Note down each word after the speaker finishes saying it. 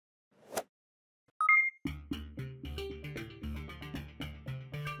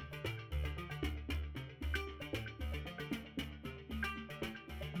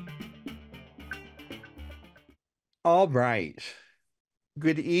All right.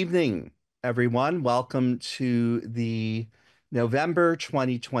 Good evening, everyone. Welcome to the November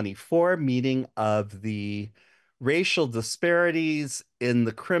 2024 meeting of the Racial Disparities in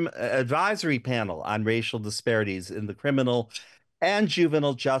the Advisory Panel on Racial Disparities in the Criminal and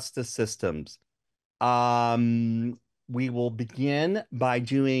Juvenile Justice Systems. Um, we will begin by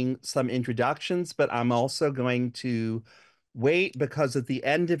doing some introductions, but I'm also going to wait because at the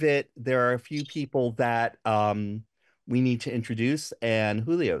end of it, there are a few people that we need to introduce, and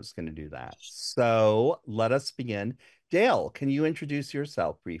Julio's going to do that. So let us begin. Dale, can you introduce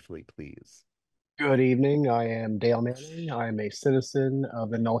yourself briefly, please? Good evening. I am Dale Manning. I am a citizen of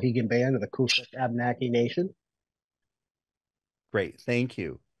the Mohegan Band of the Kufik Abenaki Nation. Great, thank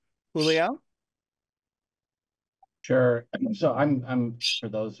you. Julio? Sure. So I'm for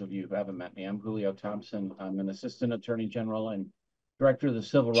those of you who haven't met me, I'm Julio Thompson. I'm an assistant attorney general and director of the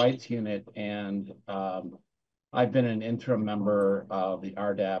Civil Rights Unit, and I've been an interim member of the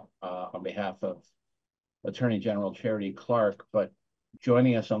RDAP on behalf of Attorney General Charity Clark. But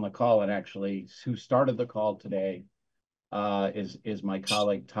joining us on the call, and actually who started the call today, is my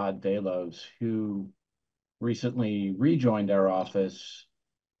colleague Todd Delos, who recently rejoined our office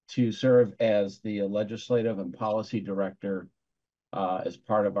to serve as the legislative and policy director as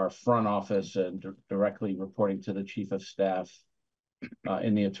part of our front office and directly reporting to the chief of staff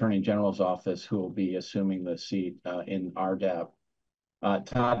in the attorney general's office, who will be assuming the seat in RDAP.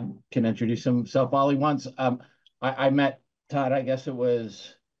 Todd can introduce himself all he wants. I met Todd, I guess it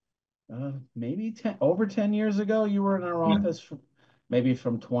was maybe over 10 years ago. You were in our office maybe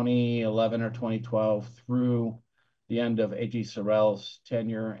from 2011 or 2012 through the end of A.G. Sorrell's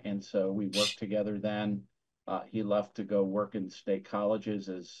tenure. And so we worked together then. He left to go work in state colleges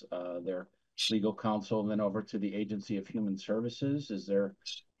as their legal counsel, and then over to the Agency of Human Services as their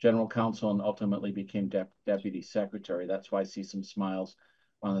general counsel, and ultimately became deputy secretary. That's why I see some smiles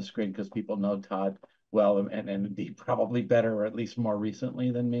on the screen, because people know Todd well, and indeed probably better, or at least more recently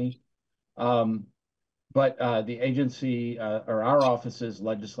than me. But the agency or our office's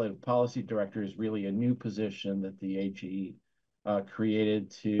legislative policy director is really a new position that the AG created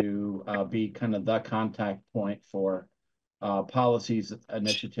to be kind of the contact point for policies,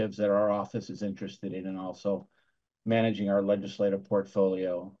 initiatives that our office is interested in, and also managing our legislative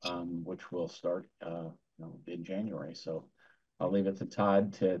portfolio, which will start in January. So I'll leave it to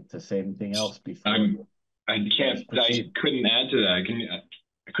Todd to say anything else before. I couldn't add to that.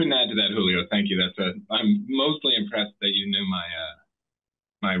 I couldn't add to that, Julio. Thank you. I'm mostly impressed that you knew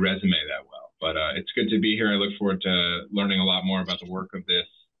my resume that well. But it's good to be here. I look forward to learning a lot more about the work of this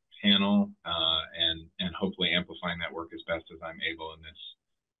panel and hopefully amplifying that work as best as I'm able in this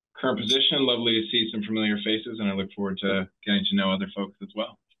current position. Lovely to see some familiar faces, and I look forward to getting to know other folks as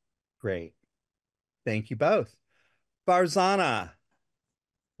well. Great. Thank you both. Farzana,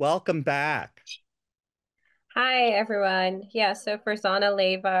 welcome back. Hi, everyone. Yeah, so Farzana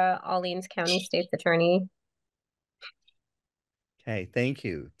Leyva, Orleans County State's Attorney. Okay, thank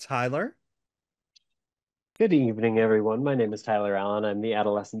you. Tyler? Good evening, everyone. My name is Tyler Allen. I'm the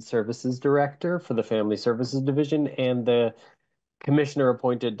Adolescent Services Director for the Family Services Division and the Commissioner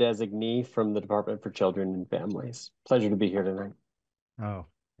appointed designee from the Department for Children and Families. Pleasure to be here tonight. Oh.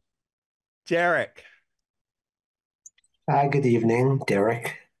 Derek. Hi, good evening.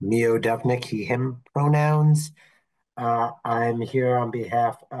 Derek. Mio Dovnik, he, him pronouns. I'm here on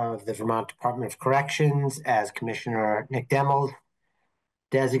behalf of the Vermont Department of Corrections as Commissioner Nick Demmel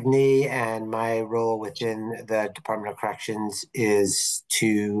designee, and my role within the Department of Corrections is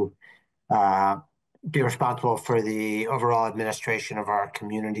to be responsible for the overall administration of our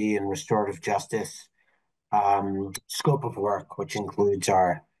community and restorative justice scope of work, which includes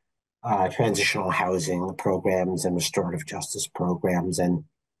our transitional housing programs and restorative justice programs, and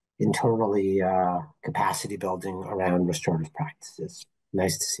internally capacity building around restorative practices.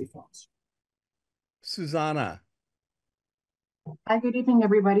 Nice to see folks. Susanna. Hi, good evening,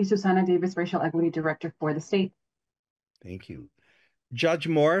 everybody. Susanna Davis, Racial Equity Director for the state. Thank you. Judge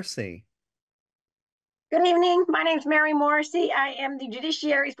Morrissey. Good evening. My name is Mary Morrissey. I am the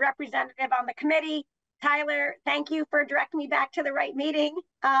judiciary's representative on the committee. Tyler, thank you for directing me back to the right meeting.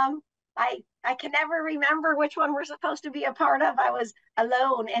 I can never remember which one we're supposed to be a part of. I was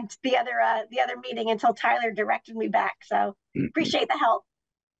alone in the other meeting until Tyler directed me back. So appreciate the help.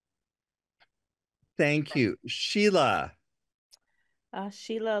 Thank you. Sheila.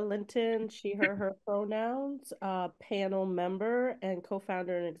 Sheila Linton, she, her pronouns, panel member and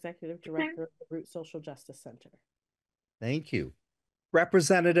co-founder and executive director of the Root Social Justice Center. Thank you.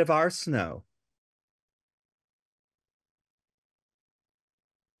 Representative Arsenault.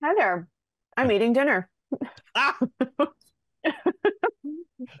 Hi there. I'm eating dinner. Ah,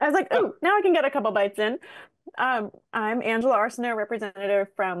 I was like, oh, now I can get a couple bites in. I'm Angela Arsenault, representative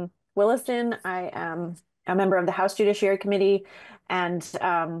from Williston. I am a member of the House Judiciary Committee and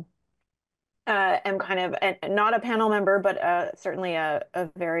am kind of not a panel member, but certainly a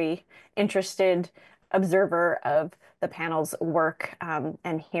very interested observer of the panel's work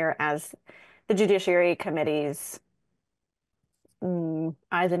and here as the Judiciary Committee's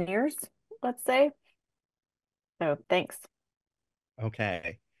eyes and ears, let's say. So thanks.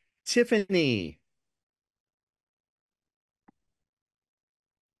 okay. Tiffany.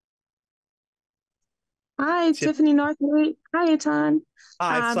 Hi, Tiffany Northreed. Hi, Eton.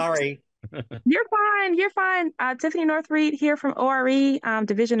 Hi, sorry. You're fine. You're fine. Tiffany Northreed here from ORE,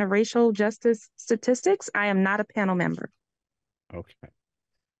 Division of Racial Justice Statistics. I am not a panel member. Okay.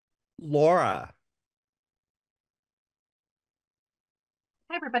 Laura.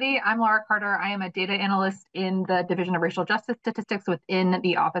 Hi, everybody. I'm Laura Carter. I am a data analyst in the Division of Racial Justice Statistics within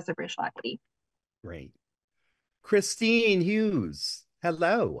the Office of Racial Equity. Great. Christine Hughes.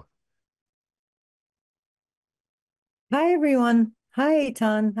 Hello. Hi, everyone. Hi,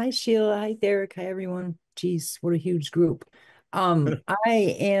 Ton. Hi, Sheila. Hi, Derek. Hi, everyone. Geez, what a huge group.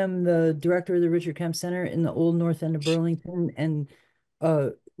 I am the director of the Richard Kemp Center in the Old North End of Burlington and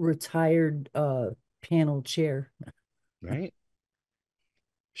retired panel chair. Right.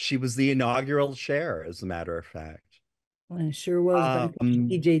 She was the inaugural chair, as a matter of fact. I sure was back in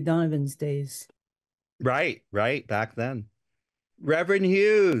T.J. Donovan's days. Right, back then. Reverend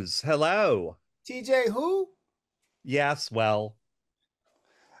Hughes, hello. TJ who? Yes, well.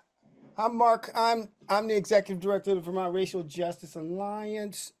 I'm Mark. I'm the executive director of the Vermont Racial Justice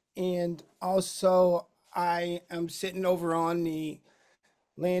Alliance, and also I am sitting over on the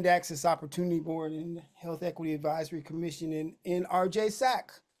Land Access Opportunity Board and Health Equity Advisory Commission in RJ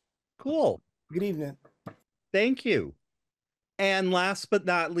SAC. Cool. Good evening. Thank you. And last but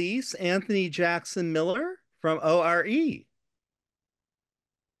not least, Anthony Jackson Miller from ORE.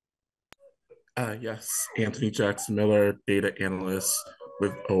 Yes, Anthony Jackson Miller, data analyst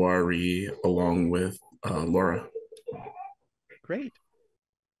with ORE, along with Laura. Great.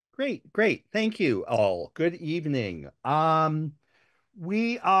 Thank you all. Good evening.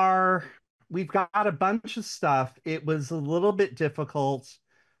 We've got a bunch of stuff. It was a little bit difficult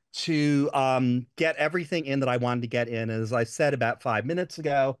to get everything in that I wanted to get in. As I said about 5 minutes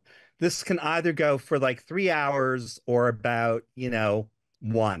ago, this can either go for like 3 hours or about,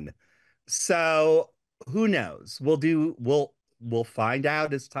 one. So who knows? We'll find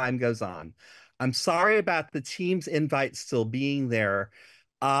out as time goes on. I'm sorry about the team's invite still being there.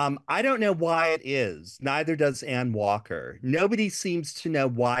 I don't know why it is. Neither does Ann Walker. Nobody seems to know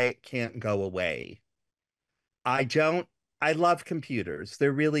why it can't go away. I don't. I love computers.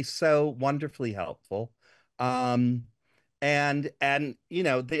 They're really so wonderfully helpful. Um, and the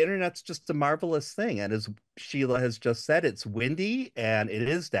internet's just a marvelous thing. And as Sheila has just said, it's windy and it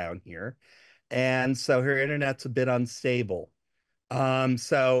is down here. And so her internet's a bit unstable.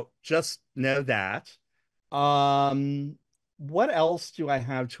 So just know that. Um, what else do I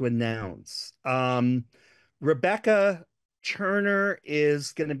have to announce? Rebecca Turner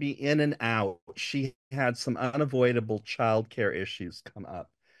is going to be in and out. She had some unavoidable childcare issues come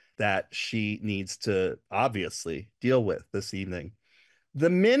up that she needs to obviously deal with this evening. The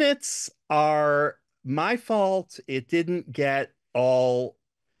minutes are my fault. It didn't get all,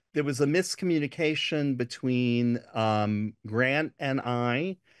 there was a miscommunication between Grant and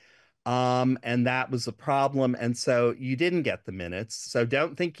I. And that was a problem. And so you didn't get the minutes. So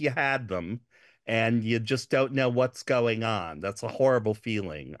don't think you had them and you just don't know what's going on. That's a horrible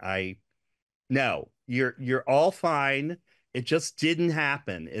feeling. No, you're all fine. It just didn't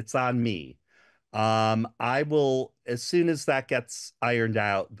happen. It's on me. I will, as soon as that gets ironed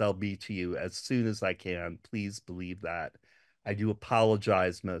out, they'll be to you as soon as I can. Please believe that. I do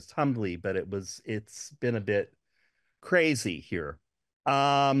apologize most humbly, but it's been a bit crazy here.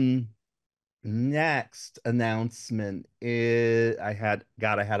 Next announcement is I had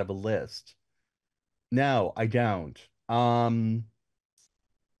got ahead of a list. No, I don't.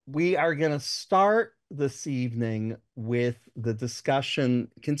 We are going to start this evening with the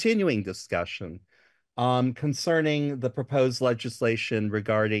continuing discussion, concerning the proposed legislation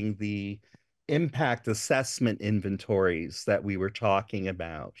regarding the impact assessment inventories that we were talking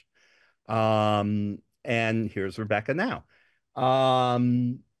about. And here's Rebecca now.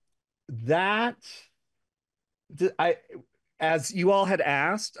 That I, as you all had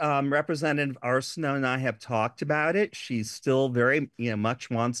asked, Representative Arsenault and I have talked about it. She's still very, much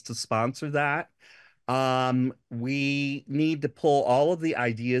wants to sponsor that. We need to pull all of the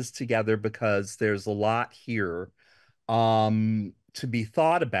ideas together because there's a lot here to be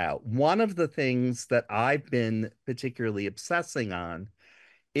thought about. One of the things that I've been particularly obsessing on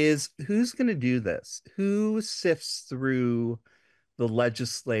is who's going to do this? Who sifts through the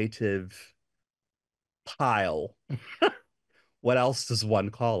legislative pile? What else does one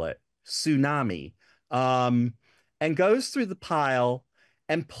call it? Tsunami. Um, and goes through the pile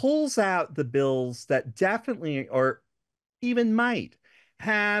and pulls out the bills that definitely or even might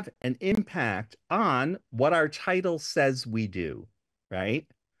have an impact on what our title says we do, right?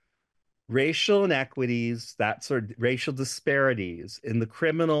 Racial inequities, that sort of racial disparities in the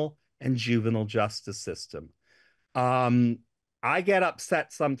criminal and juvenile justice system. Um, I get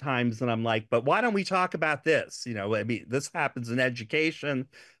upset sometimes and I'm like, but why don't we talk about this? You know, I mean, this happens in education.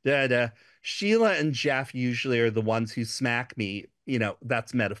 Da, da. Sheila and Jeff usually are the ones who smack me, you know,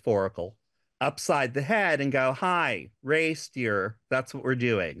 that's metaphorical, upside the head and go, hi, race, dear. That's what we're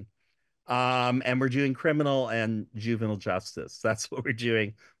doing. And we're doing criminal and juvenile justice. That's what we're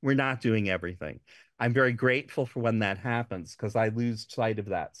doing. We're not doing everything. I'm very grateful for when that happens because I lose sight of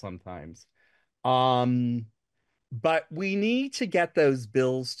that sometimes. Um, but we need to get those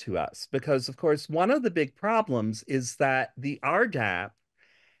bills to us because, of course, one of the big problems is that the RDAP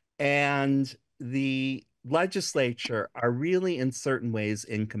and the legislature are really, in certain ways,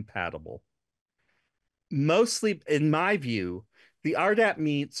 incompatible. Mostly, in my view, the RDAP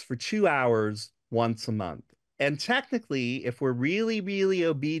meets for 2 hours once a month. And technically, if we're really, really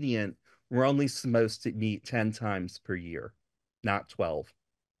obedient, we're only supposed to meet 10 times per year, not 12.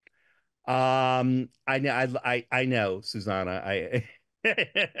 I know, I know, Susanna.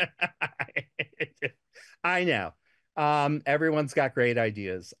 I know. Everyone's got great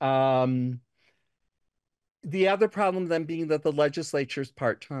ideas. The other problem then being that the legislature's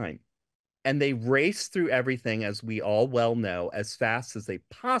part-time and they race through everything, as we all well know, as fast as they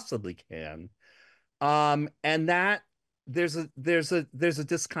possibly can. And that there's a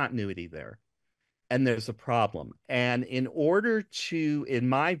discontinuity there and there's a problem. And in order to, in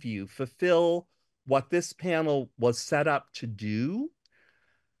my view, fulfill what this panel was set up to do,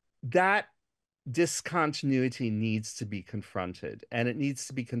 that discontinuity needs to be confronted, and it needs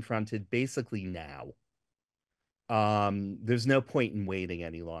to be confronted basically now. There's no point in waiting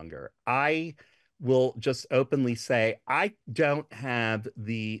any longer. I will just openly say I don't have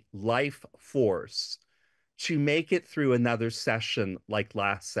the life force to make it through another session like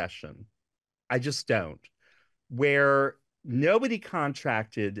last session. I just don't. Where nobody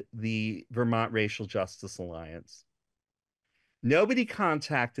contracted the Vermont Racial Justice Alliance. Nobody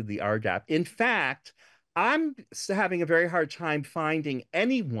contacted the RDAP. In fact, I'm having a very hard time finding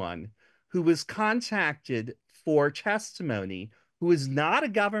anyone who was contacted for testimony who is not a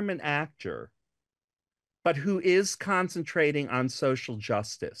government actor, but who is concentrating on social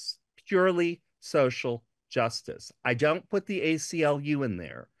justice, purely social justice. I don't put the ACLU in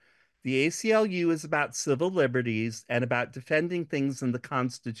there. The ACLU is about civil liberties and about defending things in the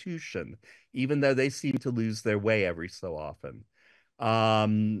Constitution, even though they seem to lose their way every so often.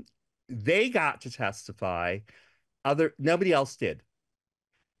 They got to testify. Nobody else did.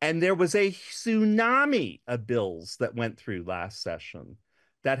 And there was a tsunami of bills that went through last session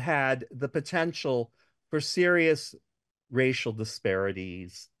that had the potential for serious racial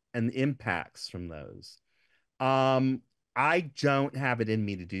disparities and impacts from those. I don't have it in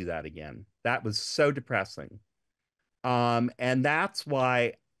me to do that again. That was so depressing. And that's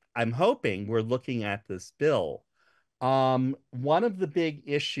why I'm hoping we're looking at this bill. One of the big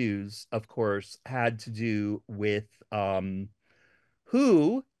issues, of course, had to do with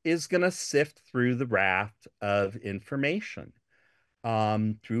who is going to sift through the raft of information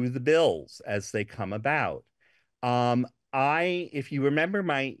through the bills as they come about. If you remember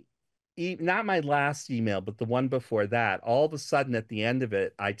not my last email, but the one before that, all of a sudden at the end of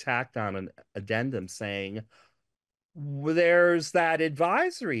it, I tacked on an addendum saying, there's that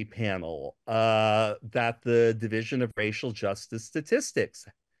advisory panel that the Division of Racial Justice Statistics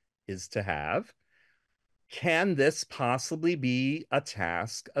is to have. Can this possibly be a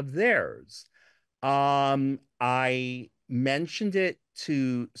task of theirs? I mentioned it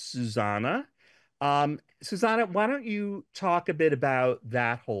to Susanna. Susanna, why don't you talk a bit about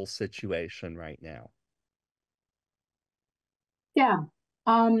that whole situation right now? Yeah.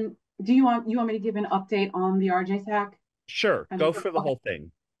 Do you want me to give an update on the RJSAC? Sure, go for the Okay. whole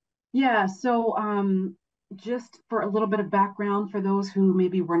thing. Yeah, so just for a little bit of background for those who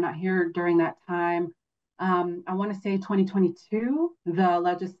maybe were not here during that time, I want to say 2022, the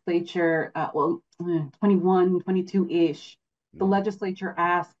legislature, 21, 22-ish, the legislature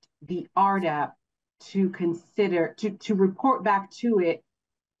asked the RDAP to consider, to report back to it,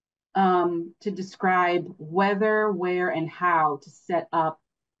 to describe whether, where, and how to set up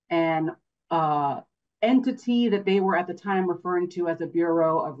an entity that they were at the time referring to as a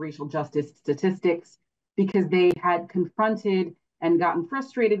Bureau of Racial Justice Statistics, because they had confronted and gotten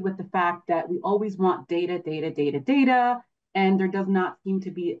frustrated with the fact that we always want data, data, data, data, and there did not seem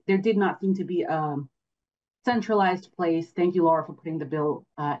to be a centralized place. Thank you, Laura, for putting the bill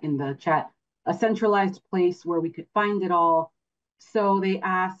in the chat. A centralized place where we could find it all. So they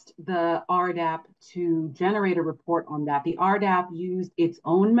asked the RDAP to generate a report on that. The RDAP used its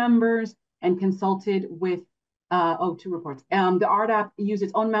own members and consulted with, two reports. The RDAP used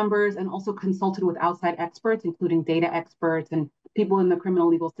its own members and also consulted with outside experts, including data experts and people in the criminal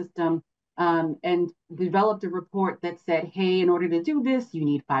legal system, and developed a report that said, hey, in order to do this, you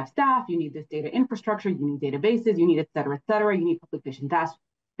need 5 staff, you need this data infrastructure, you need databases, you need et cetera, you need public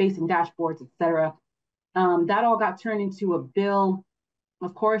facing dashboards, et cetera. That all got turned into a bill.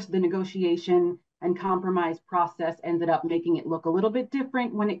 Of course, the negotiation and compromise process ended up making it look a little bit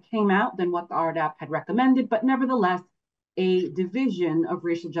different when it came out than what the RDAP had recommended, but nevertheless, a division of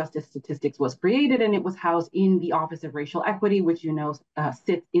racial justice statistics was created, and it was housed in the Office of Racial Equity, which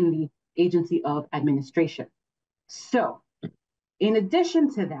sits in the Agency of Administration. So, in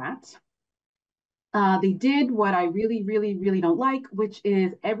addition to that, they did what I really, really, really don't like, which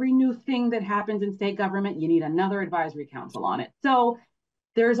is every new thing that happens in state government, you need another advisory council on it. So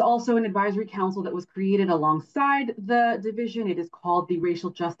there's also an advisory council that was created alongside the division. It is called the Racial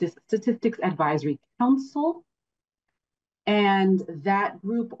Justice Statistics Advisory Council. And that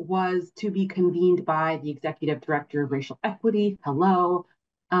group was to be convened by the Executive Director of Racial Equity. Hello.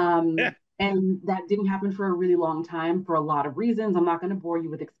 And that didn't happen for a really long time for a lot of reasons. I'm not going to bore you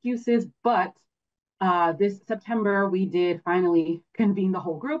with excuses, but this September, we did finally convene the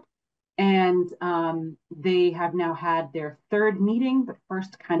whole group, and they have now had their 3rd meeting, the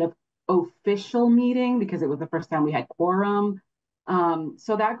first kind of official meeting, because it was the first time we had quorum.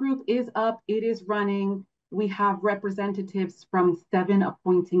 So that group is up, it is running. We have representatives from 7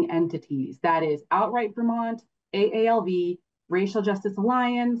 appointing entities. That is Outright Vermont, AALV, Racial Justice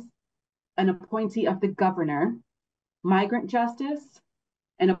Alliance, an appointee of the governor, Migrant Justice,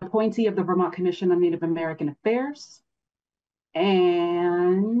 an appointee of the Vermont Commission on Native American Affairs,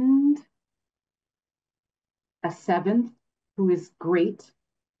 and a 7th who is great.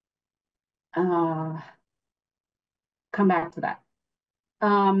 Come back to that.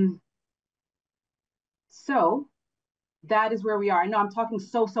 So that is where we are. I know I'm talking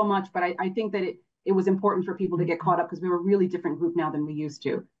so much, but I think that it was important for people to get caught up because we're a really different group now than we used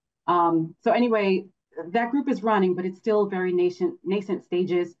to. So anyway, that group is running, but it's still very nascent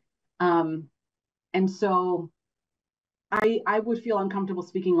stages. And so I would feel uncomfortable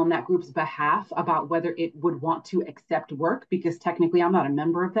speaking on that group's behalf about whether it would want to accept work, because technically I'm not a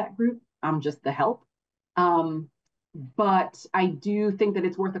member of that group. I'm just the help. But I do think that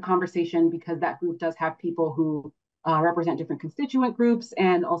it's worth a conversation, because that group does have people who represent different constituent groups,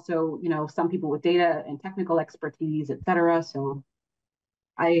 and also, some people with data and technical expertise, et cetera. So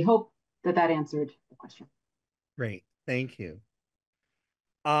I hope that answered the question. Great. Thank you.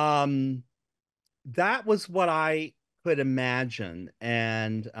 That was what I could imagine.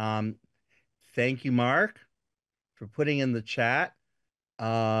 And thank you, Mark, for putting in the chat.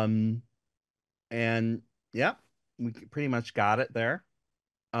 And yeah, we pretty much got it there.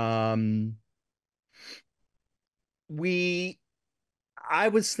 I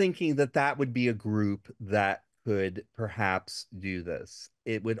was thinking that would be a group that could perhaps do this.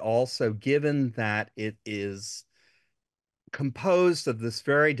 It would also, given that it is composed of this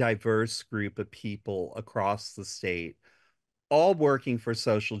very diverse group of people across the state, all working for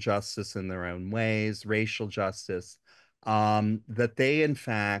social justice in their own ways, racial justice, that they, in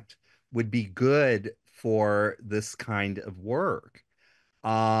fact, would be good for this kind of work.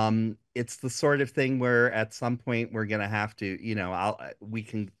 It's the sort of thing where at some point we're going to have to, we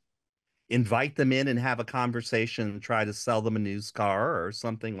can invite them in and have a conversation and try to sell them a news car or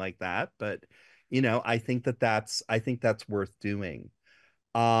something like that. But, I think that's worth doing.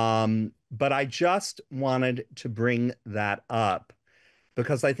 But I just wanted to bring that up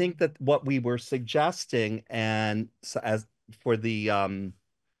because I think that what we were suggesting, and as for the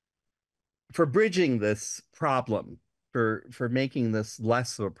for bridging this problem, for making this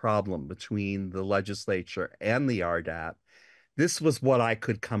less of a problem between the legislature and the RDAP, this was what I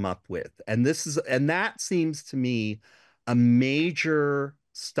could come up with. And that seems to me a major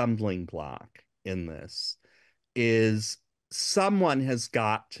stumbling block in this is someone has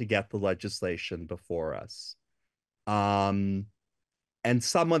got to get the legislation before us. And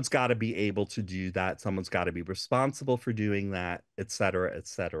someone's got to be able to do that. Someone's got to be responsible for doing that, et cetera, et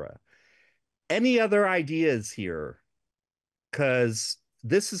cetera. Any other ideas here? Because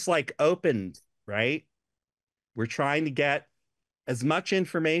this is like open, right? We're trying to get as much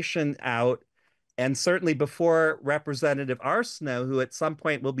information out, and certainly before Representative Arsenault, who at some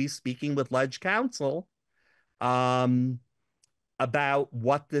point will be speaking with Ledge Council, um, about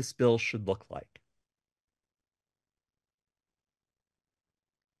what this bill should look like.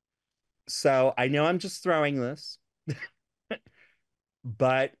 So I know I'm just throwing this,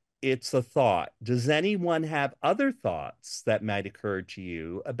 but it's a thought. Does anyone have other thoughts that might occur to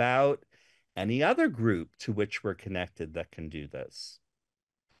you about any other group to which we're connected that can do this?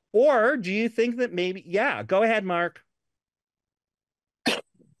 Or do you think that maybe, yeah, go ahead, Mark.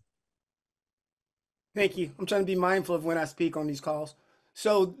 Thank you. I'm trying to be mindful of when I speak on these calls.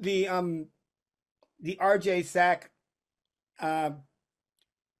 So the RJ SAC, I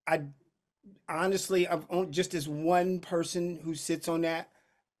honestly, just as one person who sits on that,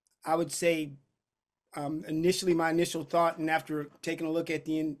 I would say initially my initial thought, and after taking a look at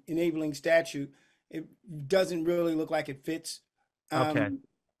the enabling statute, it doesn't really look like it fits. Okay.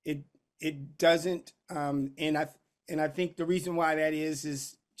 It it doesn't, and I think the reason why that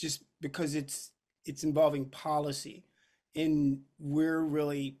is just because it's involving policy, and we're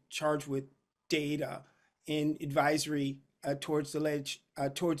really charged with data and advisory towards the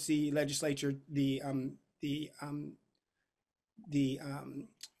legislature, the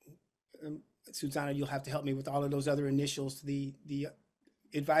Susanna, you'll have to help me with all of those other initials. The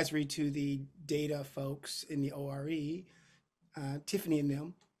advisory to the data folks in the ORE, Tiffany and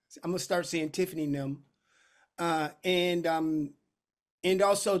them. I'm gonna start saying Tiffany and them, and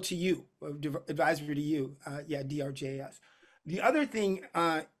also to you, advisory to you, yeah, DRJS. The other thing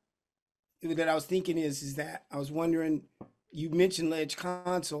that I was thinking is that I was wondering, you mentioned Ledge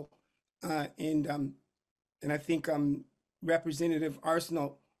Console, and I think Representative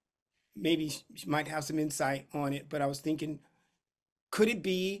Arsenault maybe she might have some insight on it, but I was thinking, could it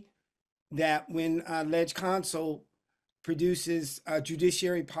be that when Ledge Console produces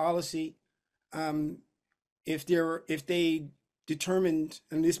judiciary policy, um, if they determined,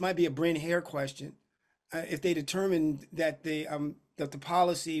 and this might be a Bryn Hare question, if they determined that the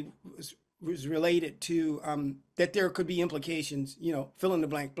policy was related to that there could be implications, fill in the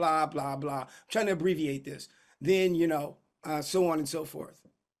blank, blah blah blah. I'm trying to abbreviate this. Then so on and so forth.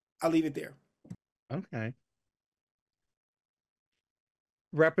 I'll leave it there. Okay.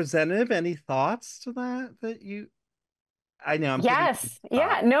 Representative, any thoughts to that you? I know I'm putting. Yes.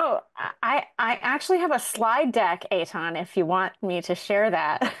 Yeah. No, I actually have a slide deck, Aton, if you want me to share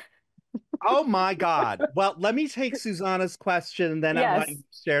that. Oh my God. Well, let me take Susanna's question and then I want Yes, you to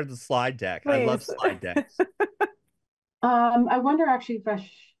share the slide deck. I love please. slide decks. I wonder actually if I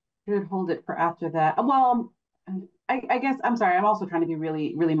should hold it for after that. Well, I guess I'm sorry. I'm also trying to be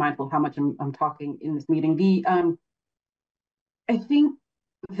really, really mindful of how much I'm talking in this meeting. I think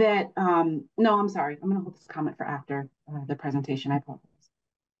that no, I'm sorry. I'm going to hold this comment for after the presentation. I apologize.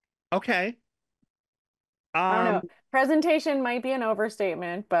 Okay. I don't know. Presentation might be an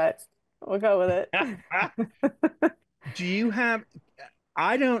overstatement, but we'll go with it. Do you have,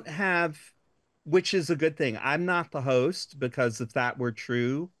 I don't have, which is a good thing. I'm not the host because if that were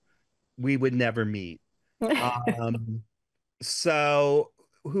true, we would never meet. Um, so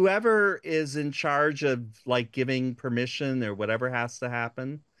whoever is in charge of like giving permission or whatever has to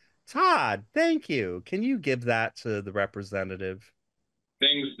happen, Todd, thank you. Can you give that to the representative?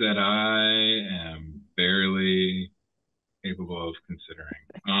 Things that I am barely capable of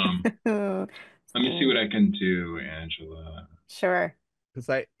considering. Let me see what I can do, Angela. Sure. Because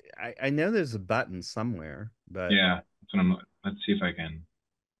I know there's a button somewhere, but yeah, that's what I'm. Let's see if I can.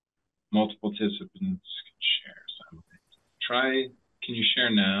 Multiple participants can share simultaneously. Try. Can you share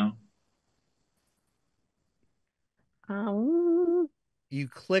now? You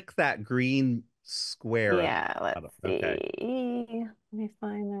click that green square. Yeah, let's Okay. see. Let me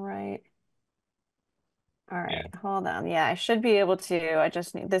find the right. All right, hold on. Yeah, I should be able to. I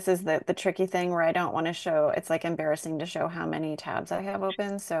just need, this is the tricky thing where I don't want to show, it's like embarrassing to show how many tabs I have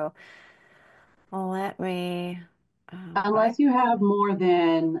open. So let me. Unless you have more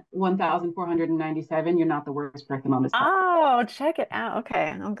than 1,497, you're not the worst person on this call. Oh, check it out. Okay,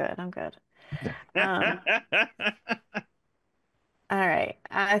 I'm good. I'm good. All right.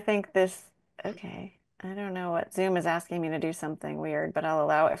 I think this, okay. I don't know what Zoom is asking me to do something weird, but I'll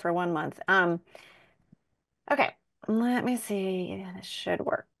allow it for 1 month. Okay, let me see. Yeah, this should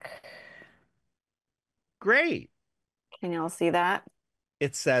work. Great. Can y'all see that?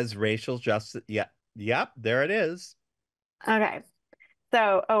 It says racial justice. Yeah. Yep, there it is. Okay.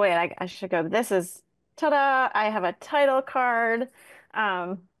 So, oh wait, I should go. This is, ta-da, I have a title card.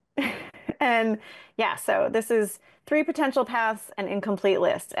 Um, and yeah, so this is three potential paths, an incomplete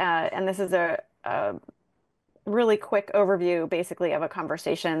list. And this is a really quick overview, basically, of a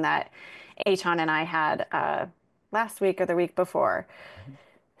conversation that Aton and I had last week or the week before.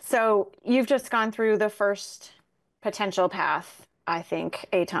 So you've just gone through the first potential path, I think,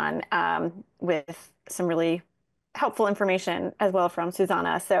 Aton, with some really helpful information as well from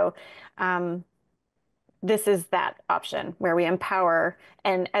Susanna. So um, this is that option where we empower.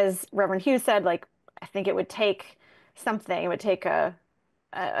 And as Reverend Hughes said, like, I think it would take something, it would take an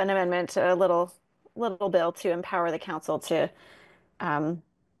amendment, a little bill to empower the council to, um,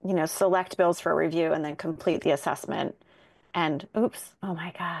 select bills for review and then complete the assessment. And oops, oh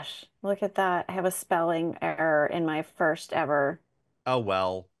my gosh, look at that. I have a spelling error in my first ever Oh,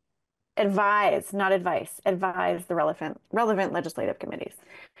 well. advise, not advice, advise the relevant legislative committees.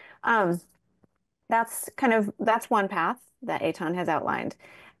 Um, that's one path that Aton has outlined.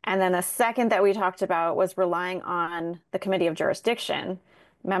 And then the second that we talked about was relying on the committee of jurisdiction,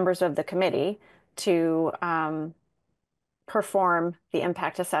 members of the committee, to perform the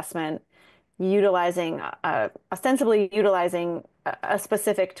impact assessment utilizing ostensibly utilizing a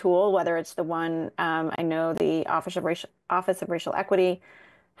specific tool, whether it's the one I know the Office of Racial Equity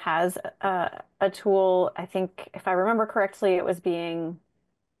has a tool. I think if I remember correctly, it was being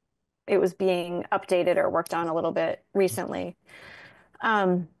updated or worked on a little bit recently.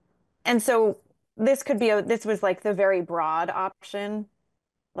 And so this was like the very broad option,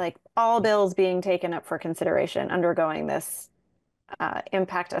 like all bills being taken up for consideration, undergoing this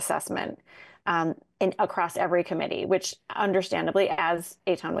impact assessment across every committee, which understandably, as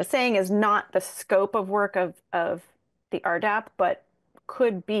Aton was saying, is not the scope of work of the RDAP, but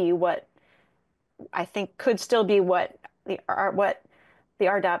could be what I think could still be what the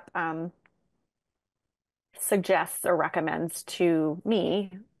RDAP suggests or recommends to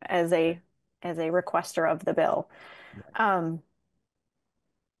me as a requester of the bill. Um,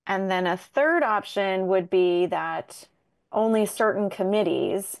 and then a third option would be that only certain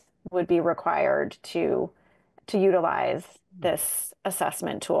committees would be required to utilize this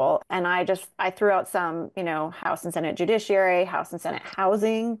assessment tool. And I threw out some, House and Senate Judiciary, House and Senate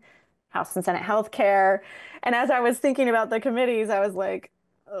Housing, House and Senate Healthcare. And as I was thinking about the committees, I was like,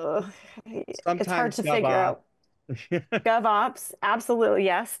 ugh, it's hard Sometimes to figure out. GovOps, absolutely,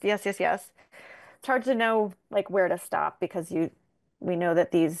 yes, yes, yes, yes. It's hard to know like where to stop because we know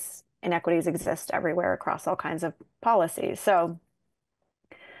that these inequities exist everywhere across all kinds of policies. So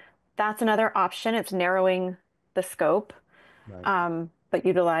that's another option. It's narrowing the scope, Right. but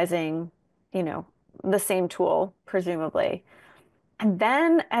utilizing, the same tool, presumably. And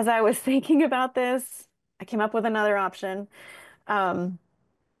then as I was thinking about this, I came up with another option. Um,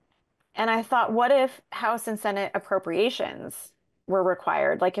 and I thought, what if House and Senate appropriations were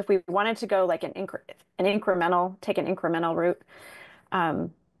required? Like if we wanted to go like take an incremental route.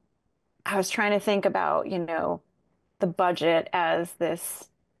 Um, I was trying to think about, the budget as this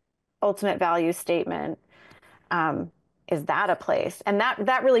ultimate value statement. Um, is that a place? And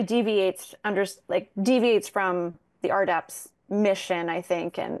that really deviates from the RDAP's mission, I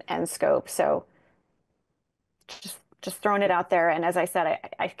think, and scope. So just throwing it out there. And as I said,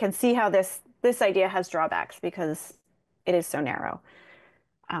 I can see how this idea has drawbacks because it is so narrow.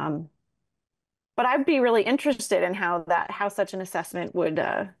 But I'd be really interested in how such an assessment would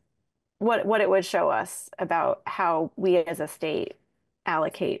what it would show us about how we as a state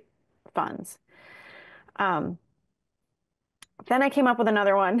allocate funds. Um, then I came up with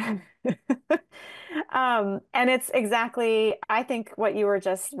another one. And it's exactly, I think, what you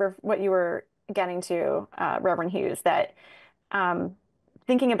were getting to, Reverend Hughes, that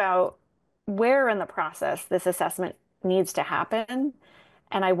thinking about where in the process this assessment needs to happen.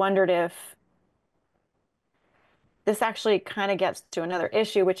 And I wondered if this actually kind of gets to another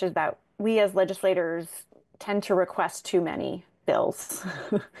issue, which is that we as legislators tend to request too many bills.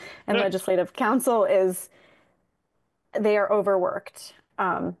 And legislative council they are overworked,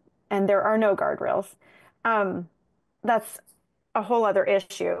 and there are no guardrails. That's a whole other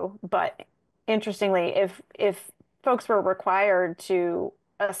issue. But interestingly, if folks were required to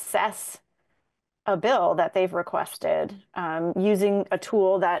assess a bill that they've requested using a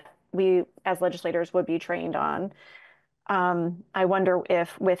tool that we as legislators would be trained on, I wonder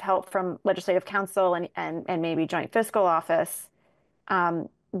if with help from legislative council and maybe joint fiscal office,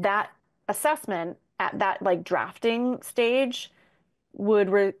 that assessment at that like drafting stage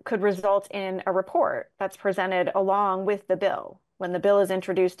could result in a report that's presented along with the bill when the bill is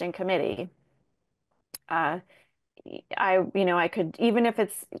introduced in committee. I could, even if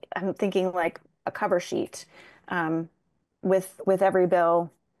it's, I'm thinking like a cover sheet, with every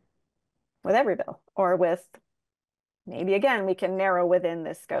bill, or with, maybe again, we can narrow within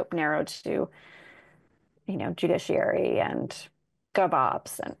this scope, narrow to, judiciary and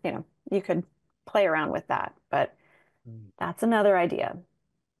GovOps, and, you could play around with that, but that's another idea.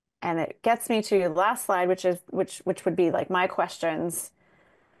 And it gets me to the last slide, which would be like my questions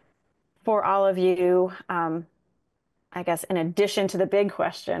for all of you. I guess in addition to the big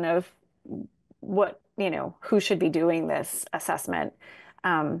question of who should be doing this assessment.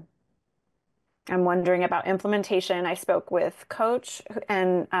 I'm wondering about implementation. I spoke with Coach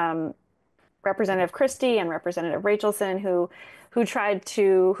and Representative Christie and Representative Rachelson, who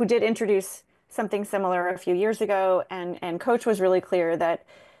did introduce something similar a few years ago, and Coach was really clear that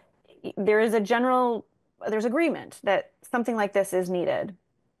there's agreement that something like this is needed,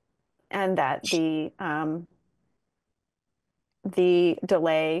 and that the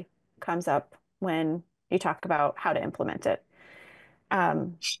delay comes up when you talk about how to implement it.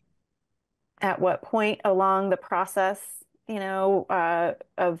 At what point along the process,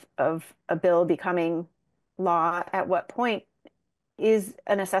 of a bill becoming law, at what point is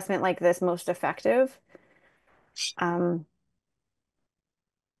an assessment like this most effective?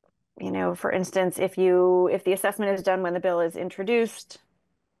 For instance, if the assessment is done when the bill is introduced,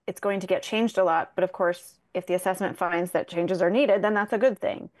 it's going to get changed a lot. But of course, if the assessment finds that changes are needed, then that's a good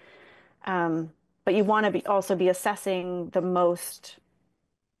thing. But you want to also be assessing the most,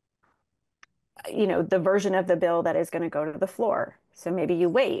 the version of the bill that is going to go to the floor. So maybe you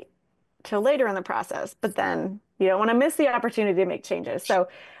wait till later in the process, but then you don't want to miss the opportunity to make changes. So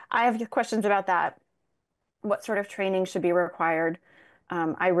I have questions about that. What sort of training should be required?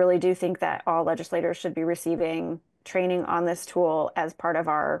 I really do think that all legislators should be receiving training on this tool as part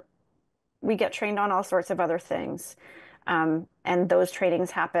of we get trained on all sorts of other things. And those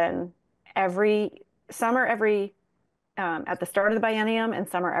trainings happen every summer, at the start of the biennium, and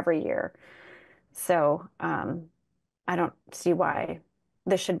summer every year. So I don't see why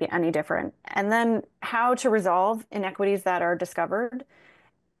this should be any different. And then how to resolve inequities that are discovered.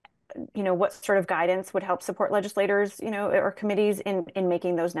 What sort of guidance would help support legislators, or committees in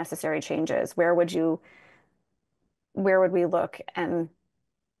making those necessary changes? Where would we look? And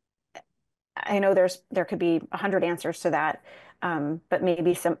I know there could be 100 answers to that, but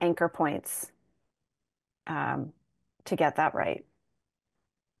maybe some anchor points to get that right.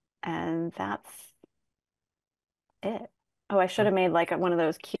 And that's it. Oh, I should have made like one of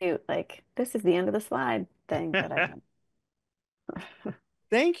those cute, like, this is the end of the slide thing that I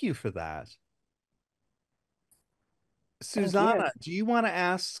Thank you for that. Susanna, do you want to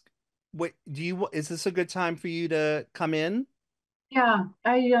ask is this a good time for you to come in? Yeah,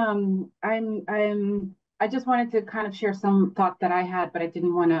 I just wanted to kind of share some thoughts that I had, but I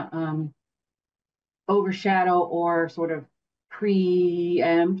didn't want to overshadow or sort of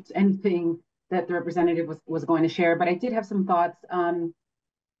preempt anything that the representative was going to share. But I did have some thoughts.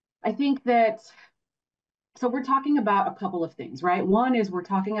 I think that, so we're talking about a couple of things, right? One is we're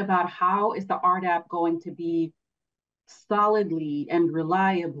talking about how is the RDAP going to be solidly and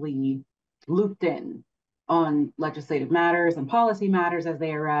reliably looped in on legislative matters and policy matters as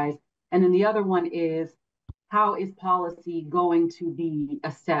they arise. And then the other one is, how is policy going to be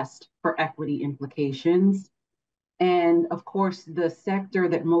assessed for equity implications? And of course, the sector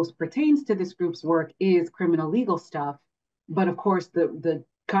that most pertains to this group's work is criminal legal stuff. But of course, the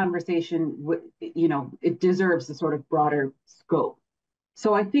conversation, it deserves a sort of broader scope.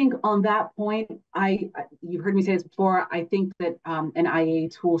 So I think on that point, you've heard me say this before, I think that an IA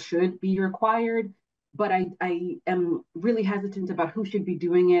tool should be required, but I am really hesitant about who should be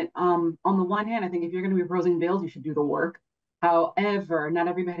doing it. On the one hand, I think if you're going to be proposing bills, you should do the work. However, not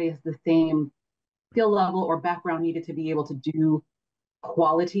everybody has the same skill level or background needed to be able to do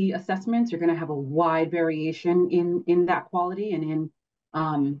quality assessments. You're going to have a wide variation in that quality and in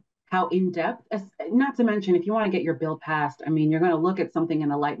how in-depth, not to mention, if you want to get your bill passed, I mean, you're going to look at something in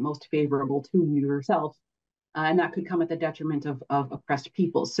the light most favorable to you yourself, and that could come at the detriment of oppressed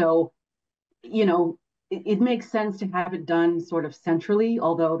people. So, it makes sense to have it done sort of centrally,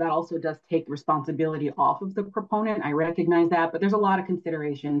 although that also does take responsibility off of the proponent. I recognize that, but there's a lot of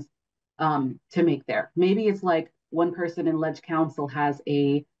considerations to make there. Maybe it's like one person in Ledge Council has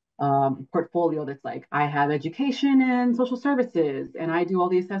a portfolio that's like, I have education and social services, and I do all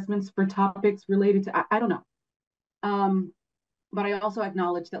the assessments for topics related to, I don't know. But I also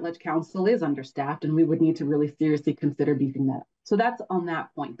acknowledge that Ledge Council is understaffed, and we would need to really seriously consider beefing that up. So that's on that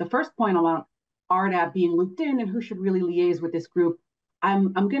point. The first point about RDAP being looped in and who should really liaise with this group,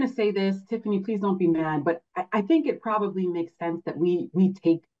 I'm gonna say this, Tiffany, please don't be mad, but I think it probably makes sense that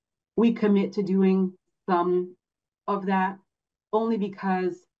we commit to doing some of that, only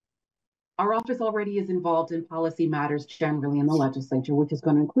because our office already is involved in policy matters generally in the legislature, which is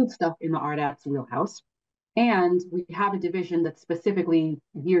going to include stuff in the RDAP's wheelhouse. And we have a division that's specifically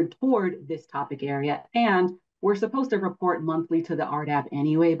geared toward this topic area. And we're supposed to report monthly to the RDAP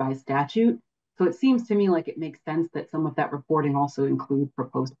anyway by statute. So it seems to me like it makes sense that some of that reporting also include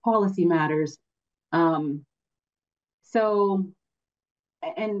proposed policy matters. Um, so,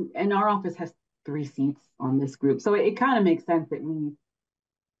 and our office has 3 seats on this group. So it kind of makes sense that we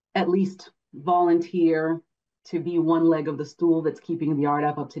at least volunteer to be one leg of the stool that's keeping the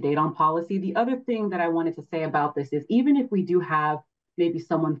RDAP up to date on policy. The other thing that I wanted to say about this is even if we do have maybe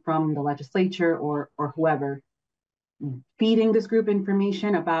someone from the legislature or whoever feeding this group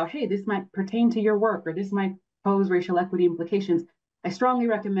information about, hey, this might pertain to your work or this might pose racial equity implications, I strongly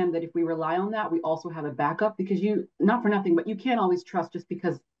recommend that if we rely on that, we also have a backup because not for nothing, but you can't always trust just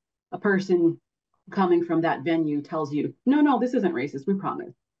because a person coming from that venue tells you, no, this isn't racist, we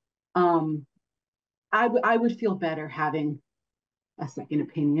promise. I would feel better having a second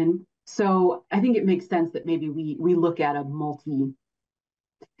opinion. So I think it makes sense that maybe we look at a multi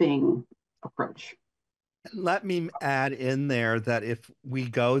thing approach. Let me add in there that if we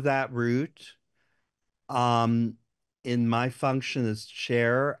go that route, um, in my function as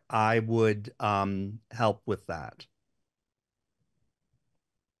chair, I would help with that.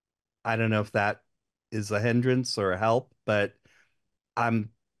 I don't know if that is a hindrance or a help, but I'm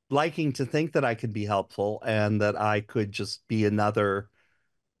liking to think that I could be helpful and that I could just be another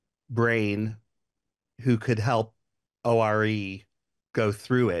brain who could help ORE go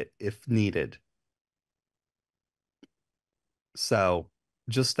through it if needed. So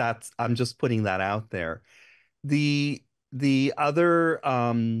I'm just putting that out there. The other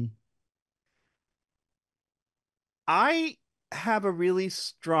I have a really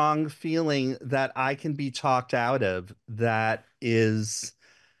strong feeling that I can be talked out of that is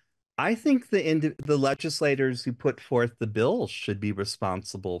I think the legislators who put forth the bill should be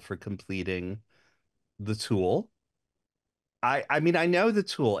responsible for completing the tool. I mean I know the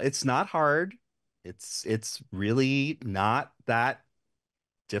tool. It's not hard. It's really not that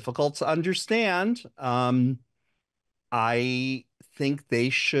difficult to understand. I think they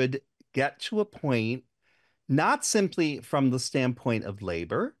should get to a point, not simply from the standpoint of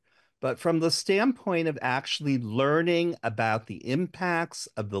labor, but from the standpoint of actually learning about the impacts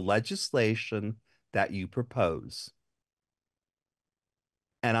of the legislation that you propose.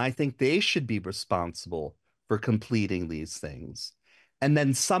 And I think they should be responsible for completing these things. And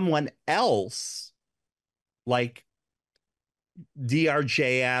then someone else, like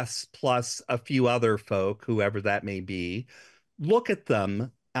DRJS plus a few other folk, whoever that may be, look at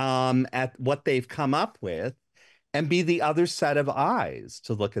them at what they've come up with and be the other set of eyes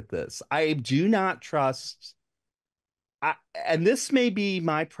to look at this. I do not trust, and this may be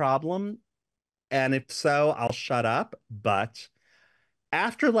my problem, and if so, I'll shut up. But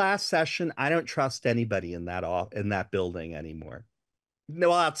after last session, I don't trust anybody in that building anymore.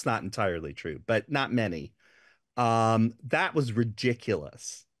 No, well, that's not entirely true, but not many. That was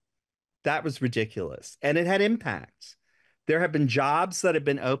ridiculous. That was ridiculous. And it had impacts. There have been jobs that have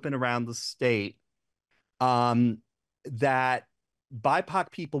been open around the state um, that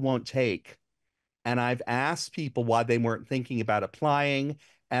BIPOC people won't take. And I've asked people why they weren't thinking about applying.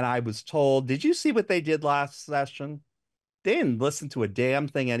 And I was told, did you see what they did last session? They didn't listen to a damn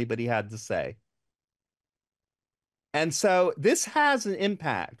thing anybody had to say. And so this has an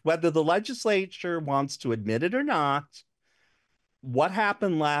impact, whether the legislature wants to admit it or not. What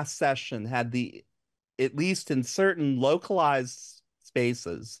happened last session had at least in certain localized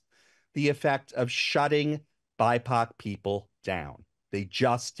spaces, the effect of shutting BIPOC people down. They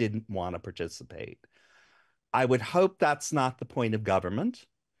just didn't want to participate. I would hope that's not the point of government,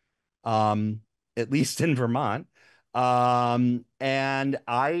 at least in Vermont. And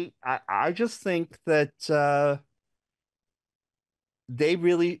I just think that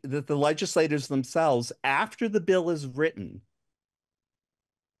that the legislators themselves, after the bill is written,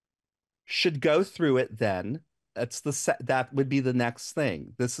 should go through it then. That would be the next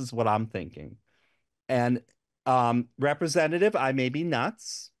thing. This is what I'm thinking. And Representative, I may be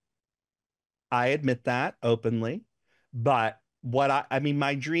nuts. I admit that openly. But I mean,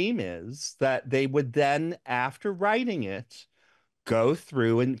 my dream is that they would then, after writing it, go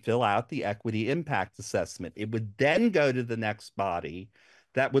through and fill out the equity impact assessment. It would then go to the next body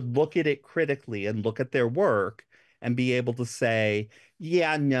that would look at it critically and look at their work and be able to say,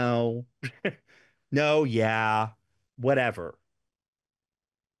 yeah, no, no, yeah, whatever.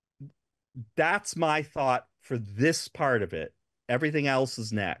 that's my thought for this part of it. Everything else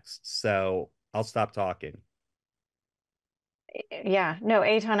is next. So I'll stop talking. Yeah, no,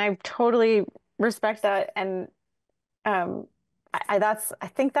 Aton, I totally respect that. And I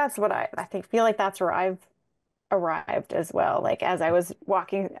think that's what I think feel like that's where I've arrived as well. Like as I was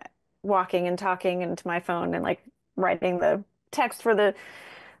walking and talking into my phone and like writing the text for the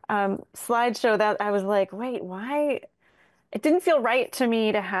slideshow, that I was like, wait, why? It didn't feel right to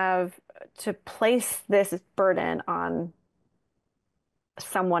me to have to place this burden on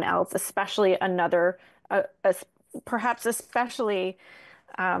someone else, especially another, perhaps especially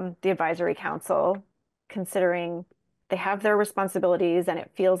the advisory council, considering they have their responsibilities, and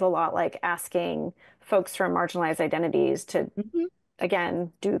it feels a lot like asking folks from marginalized identities to,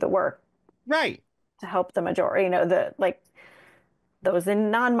 again, do the work Right. to help the majority, the like those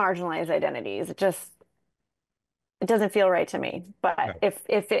in non-marginalized identities. It doesn't feel right to me. But Right.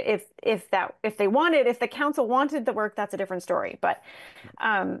 if the council wanted the work, that's a different story. But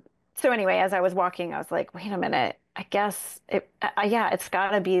so anyway, as I was walking, I was like, wait a minute. I guess yeah, it's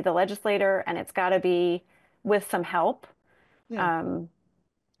got to be the legislator, and it's got to be with some help. Yeah.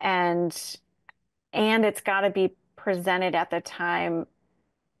 And it's got to be presented at the time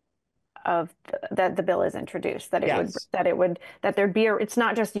of that the bill is introduced, that Yes. that there'd be it's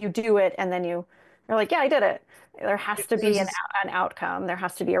not just you do it and then you're like, yeah, I did it. There has to be an outcome. There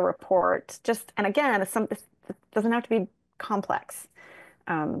has to be a report. Just, and again, it doesn't have to be complex.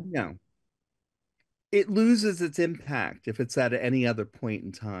 No. It loses its impact if it's at any other point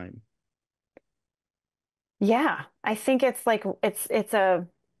in time. Yeah, I think it's like it's a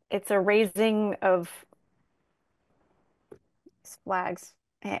raising of flags.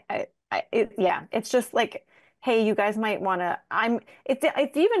 Yeah, it's just like, hey, you guys might want to.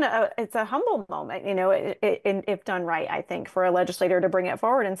 It's even it's a humble moment, if done right. I think for a legislator to bring it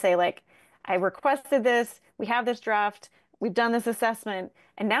forward and say, like, I requested this. We have this draft. We've done this assessment,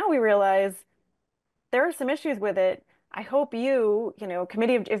 and now we realize there are some issues with it. I hope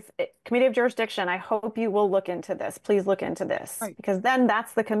committee of jurisdiction, I hope you will look into this. Please look into this. Right. Because then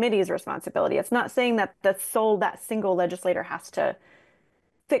that's the committee's responsibility. It's not saying that that single legislator has to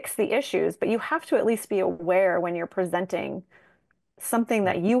fix the issues, but you have to at least be aware when you're presenting something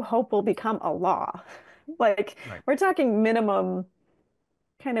that you hope will become a law. Like, Right. we're talking minimum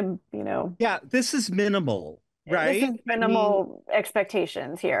kind of, Yeah, this is minimal, right? this is minimal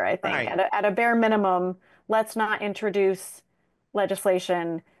expectations here, I think. Right. At a bare minimum, let's not introduce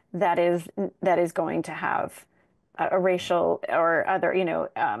legislation that is going to have a racial or other,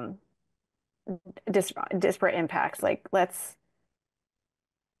 disparate impacts. Like, let's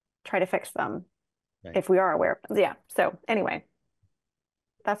try to fix them Right. if we are aware of them. Yeah. So anyway,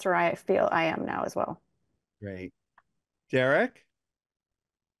 that's where I feel I am now as well. Right. Derek?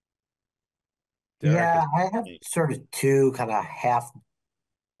 Yeah, I have sort of two kind of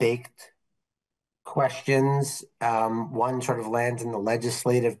half-baked questions. One sort of lands in the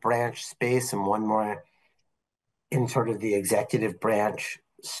legislative branch space, and one more in sort of the executive branch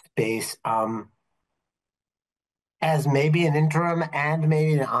space. As maybe an interim and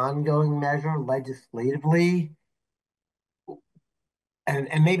maybe an ongoing measure legislatively,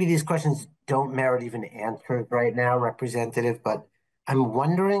 and maybe these questions don't merit even answers right now, Representative, but I'm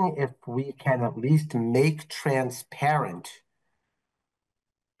wondering if we can at least make transparent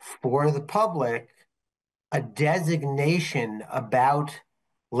for the public a designation about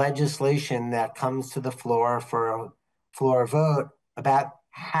legislation that comes to the floor for a floor vote about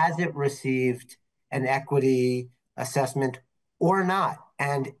has it received an equity assessment or not.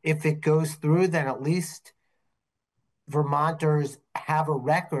 And if it goes through, then at least Vermonters have a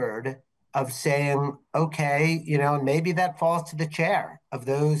record of saying, okay, maybe that falls to the chair of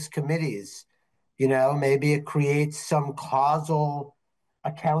those committees. Maybe it creates some causal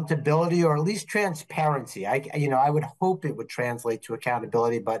accountability or at least transparency. I would hope it would translate to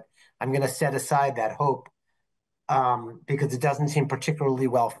accountability, but I'm going to set aside that hope because it doesn't seem particularly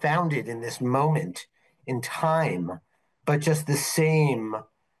well founded in this moment in time. But just the same,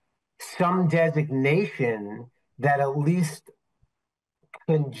 some designation that at least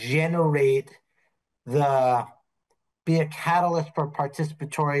can be a catalyst for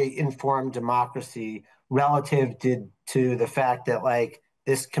participatory informed democracy relative to the fact that like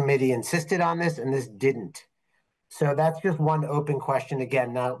this committee insisted on this and this didn't. So that's just one open question.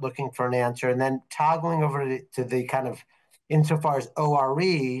 Again, not looking for an answer. And then toggling over to the kind of insofar as ORE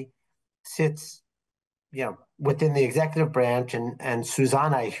sits, within the executive branch, and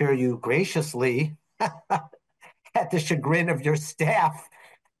Suzanne, I hear you graciously at the chagrin of your staff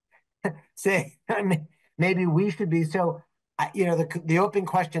say, maybe we should be. So the open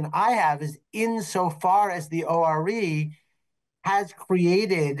question I have is, insofar as the ORE has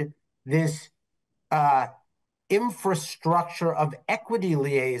created this infrastructure of equity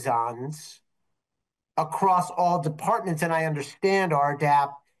liaisons across all departments, and I understand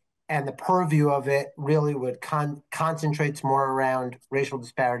RDAP and the purview of it really would concentrates more around racial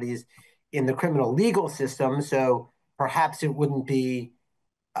disparities in the criminal legal system. So perhaps it wouldn't be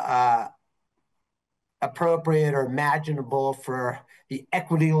appropriate or imaginable for the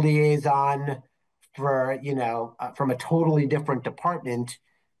equity liaison for, from a totally different department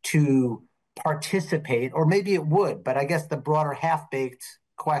to participate, or maybe it would, but I guess the broader half-baked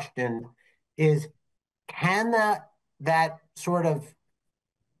question is, can that sort of,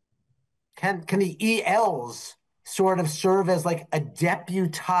 can the ELs sort of serve as like a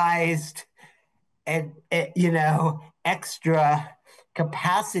deputized and, extra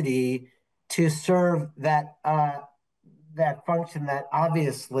capacity to serve that that function that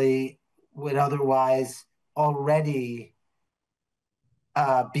obviously would otherwise already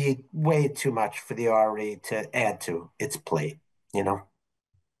be way too much for the RE to add to its plate,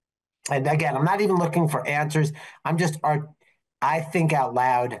 And again, I'm not even looking for answers. I think out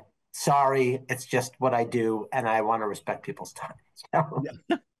loud. Sorry, it's just what I do, and I want to respect people's time. So.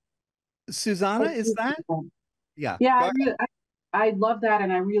 Yeah. Susanna, is that? Yeah. Yeah, I love that,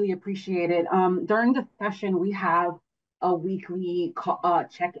 and I really appreciate it. During the session, we have a weekly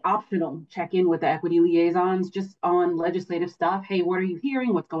optional check-in with the equity liaisons, just on legislative stuff. Hey, what are you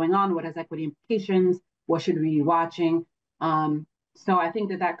hearing? What's going on? What has equity implications? What should we be watching? So I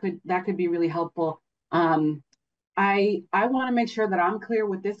think that could be really helpful. I want to make sure that I'm clear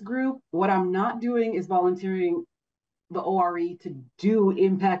with this group. What I'm not doing is volunteering the ORE to do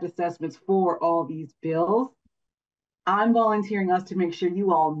impact assessments for all these bills. I'm volunteering us to make sure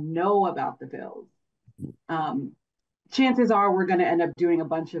you all know about the bills. Chances are we're going to end up doing a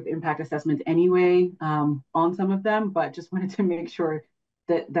bunch of impact assessments anyway on some of them, but just wanted to make sure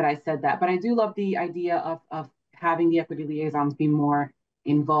that I said that. But I do love the idea of having the equity liaisons be more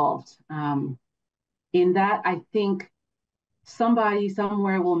involved. In that, I think somebody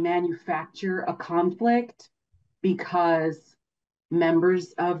somewhere will manufacture a conflict because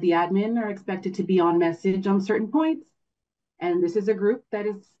members of the admin are expected to be on message on certain points. And this is a group that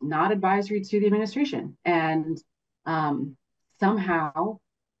is not advisory to the administration. And somehow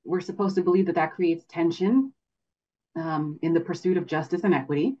we're supposed to believe that creates tension in the pursuit of justice and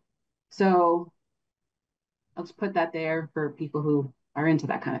equity. So I'll just put that there for people who are into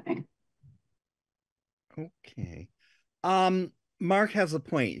that kind of thing. Okay. Mark has a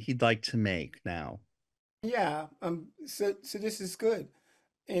point he'd like to make now. Yeah. So this is good.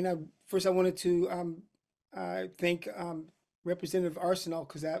 And first, I wanted to thank Representative Arsenal,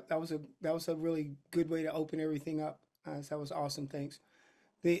 because that was a really good way to open everything up. So that was awesome. Thanks.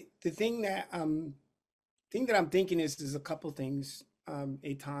 The thing that I'm thinking is a couple things.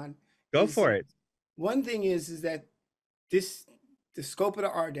 Eitan, go for it. One thing is that the scope of the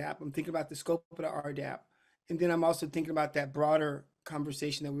RDAP. I'm thinking about the scope of the RDAP, and then I'm also thinking about that broader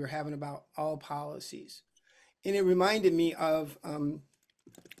conversation that we were having about all policies, and it reminded me of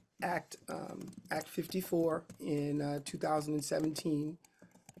Act 54 in 2017,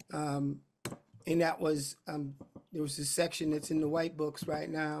 and that was there was this section that's in the white books right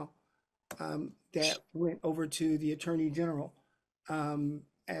now that went over to the Attorney General and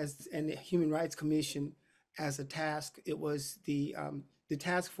the Human Rights Commission as a task. It was the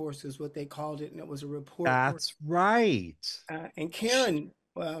task force is what they called it, and it was a report. That's right. And Karen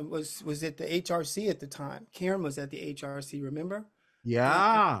was at the HRC at the time. Karen was at the HRC, remember?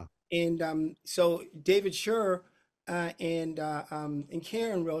 Yeah. So David Schur and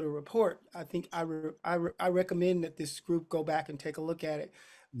Karen wrote a report. I think I recommend that this group go back and take a look at it.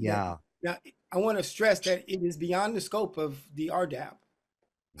 Yeah. Now I want to stress that it is beyond the scope of the RDAP,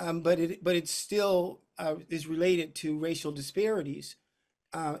 but it still is related to racial disparities.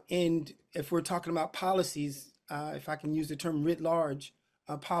 And if we're talking about policies, if I can use the term writ large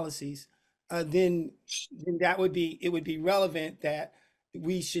policies, then it would be relevant that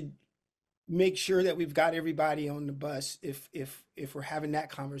we should make sure that we've got everybody on the bus if we're having that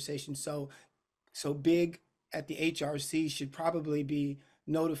conversation. So Big at the HRC should probably be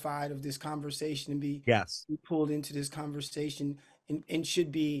notified of this conversation and be pulled into this conversation, and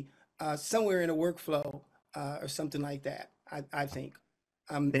should be somewhere in a workflow or something like that. I think.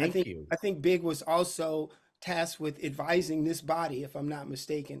 Thank you. I think Big was also tasked with advising this body, if I'm not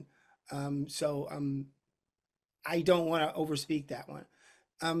mistaken. So I don't want to overspeak that one.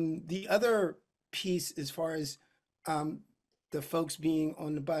 The other piece, as far as the folks being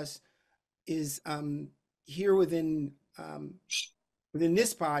on the bus, is here within within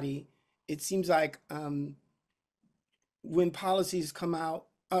this body, it seems like when policies come out,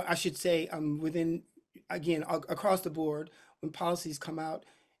 I should say, within, again, across the board, when policies come out,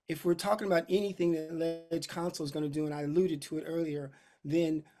 if we're talking about anything that Ledge Council is going to do, and I alluded to it earlier,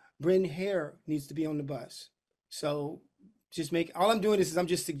 then Bryn Hare needs to be on the bus. So just all I'm doing is I'm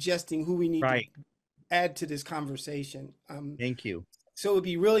just suggesting who we need to add to this conversation. Thank you. So it would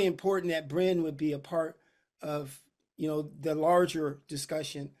be really important that Bryn would be a part of, the larger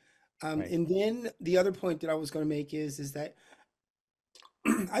discussion. And then the other point that I was going to make is that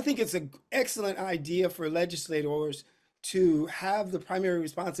I think it's an excellent idea for legislators to have the primary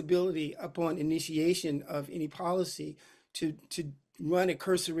responsibility upon initiation of any policy to run a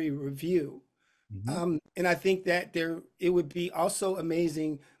cursory review. And I think that it would be also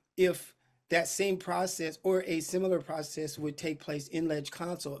amazing if that same process or a similar process would take place in Ledge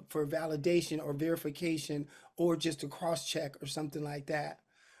Council for validation or verification or just a cross check or something like that.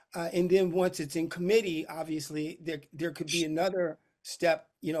 And then once it's in committee, obviously there could be another step,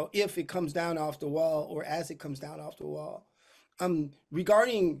 if it comes down off the wall or as it comes down off the wall.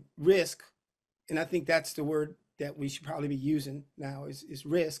 Regarding risk, and I think that's the word that we should probably be using now is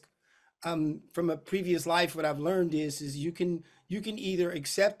risk. From a previous life, what I've learned is you can either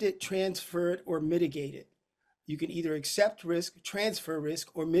accept it, transfer it, or mitigate it. You can either accept risk, transfer risk,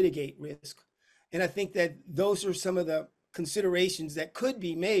 or mitigate risk. And I think that those are some of the considerations that could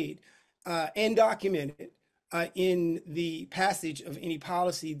be made and documented in the passage of any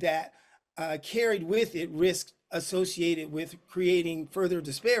policy that carried with it risk associated with creating further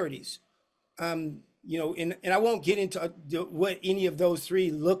disparities. And I won't get into what any of those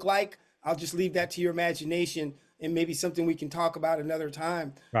three look like. I'll just leave that to your imagination and maybe something we can talk about another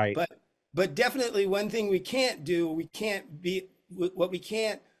time. Right. But definitely one thing we can't what we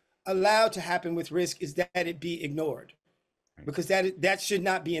can't allow to happen with risk is that it be ignored, because that should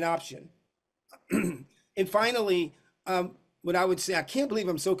not be an option. And finally, what I would say, I can't believe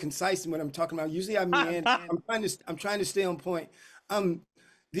I'm so concise in what I'm talking about. Usually I'm trying to stay on point.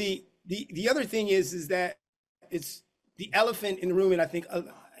 The other thing is that it's the elephant in the room, and I think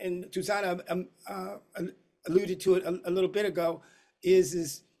and Susanna alluded to it a little bit ago,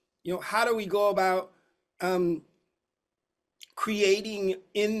 is how do we go about creating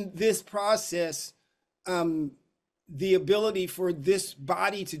in this process the ability for this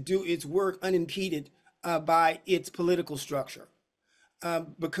body to do its work unimpeded by its political structure,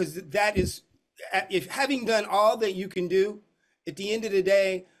 because that is, if having done all that you can do, at the end of the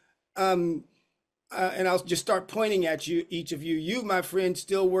day, and I'll just start pointing at you, each of you. You, my friend,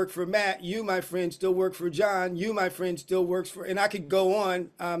 still work for Matt. You, my friend, still work for John. You, my friend, still works for, and I could go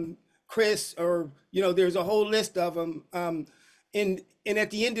on, Chris, or, there's a whole list of them. And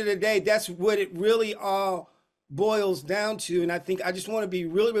at the end of the day, that's what it really all boils down to. And I think I just want to be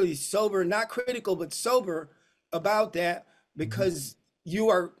really, really sober, not critical, but sober about that, because you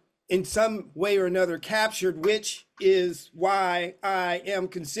are in some way or another captured, which is why I am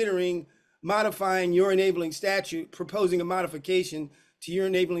considering modifying your enabling statute, proposing a modification to your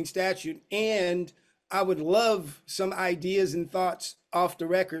enabling statute. And I would love some ideas and thoughts off the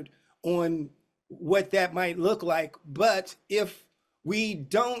record on what that might look like. But if we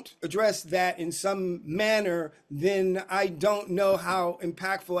don't address that in some manner, then I don't know how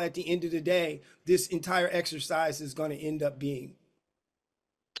impactful at the end of the day this entire exercise is going to end up being.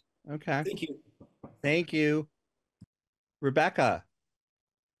 Okay. Thank you. Thank you. Rebecca.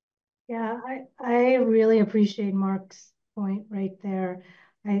 Yeah, I really appreciate Mark's point right there.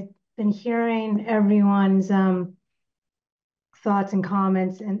 I've been hearing everyone's thoughts and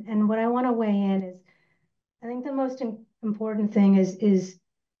comments, and what I want to weigh in is, I think the most important thing is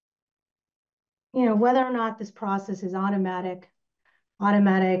whether or not this process is automatic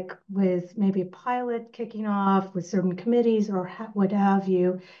with maybe a pilot kicking off with certain committees or what have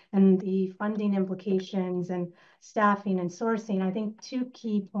you, and the funding implications and staffing and sourcing. I think two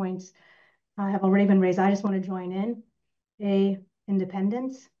key points have already been raised. I just want to join in.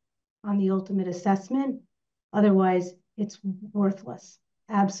 Independence on the ultimate assessment. Otherwise, it's worthless,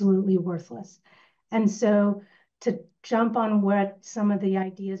 absolutely worthless. And so to jump on what some of the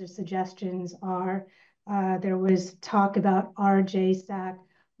ideas or suggestions are, there was talk about RJSAC,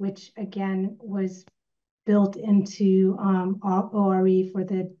 which again was built into ORE for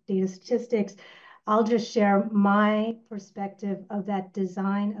the data statistics. I'll just share my perspective of that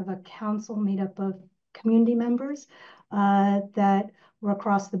design of a council made up of community members that were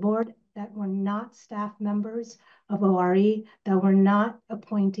across the board, that were not staff members of ORE, that were not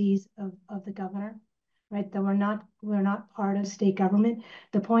appointees of the governor, right? That we're not part of state government.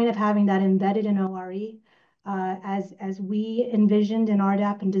 The point of having that embedded in ORE as we envisioned in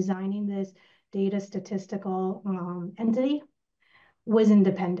RDAP and designing this data statistical entity, was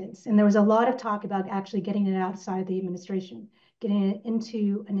independence. And there was a lot of talk about actually getting it outside the administration, getting it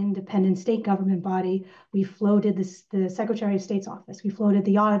into an independent state government body. We floated the Secretary of State's office. We floated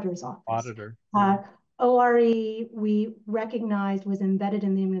the auditor's office. Auditor. ORE, we recognized was embedded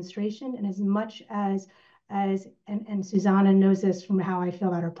in the administration. And as much as and Susanna knows this from how I feel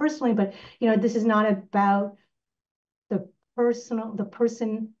about her personally, but this is not about the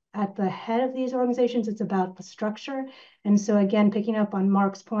person at the head of these organizations. It's about the structure. And so again, picking up on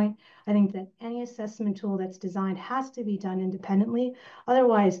Mark's point, I think that any assessment tool that's designed has to be done independently.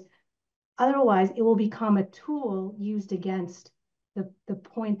 Otherwise it will become a tool used against the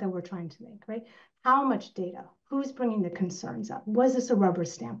point that we're trying to make, right? How much data? Who's bringing the concerns up? Was this a rubber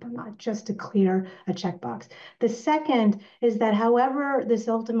stamp or not? Just to clear a checkbox. The second is that however this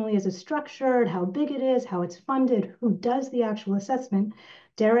ultimately is structured, how big it is, how it's funded, who does the actual assessment.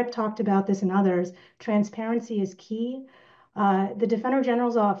 Derek talked about this and others. Transparency is key. The Defender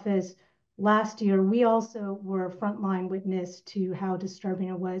General's Office last year, we also were a frontline witness to how disturbing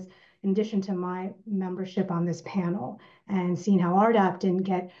it was, in addition to my membership on this panel and seeing how RDAP didn't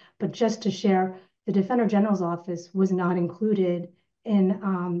get, but just to share, the Defender General's Office was not included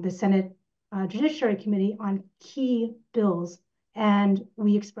in the Senate Judiciary Committee on key bills, and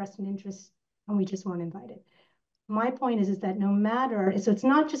we expressed an interest and we just weren't invited. My point is that no matter, so it's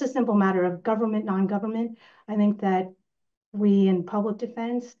not just a simple matter of government, non-government. I think that we in public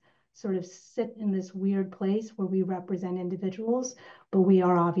defense sort of sit in this weird place where we represent individuals, but we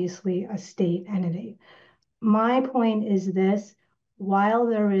are obviously a state entity. My point is this: while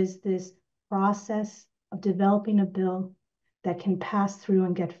there is this process of developing a bill that can pass through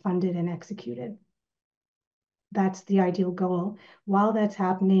and get funded and executed, that's the ideal goal. While that's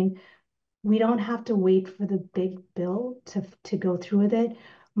happening, we don't have to wait for the big bill to go through with it.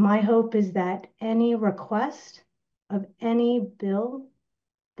 My hope is that any request of any bill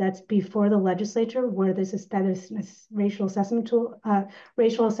that's before the legislature where this racial assessment tool,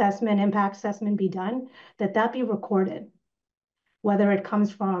 racial assessment, impact assessment be done, that be recorded. Whether it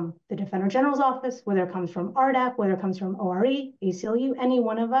comes from the Defender General's Office, whether it comes from RDAP, whether it comes from ORE, ACLU, any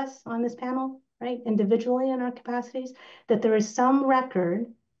one of us on this panel, right, individually in our capacities, that there is some record.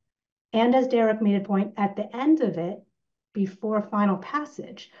 And as Derek made a point, at the end of it, before final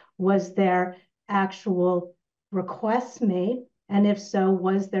passage, was there actual requests made? And if so,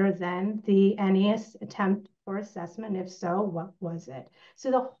 was there then any attempt for assessment? If so, what was it? So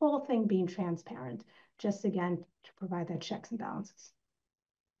the whole thing being transparent, just again, to provide that checks and balances.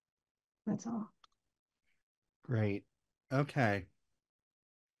 That's all. Great. Okay.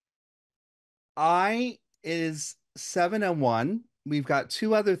 It is 7:01. We've got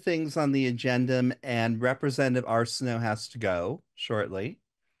two other things on the agenda, and Representative Arsenault has to go shortly.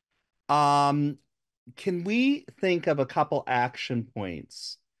 Can we think of a couple action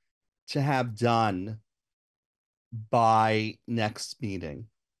points to have done by next meeting?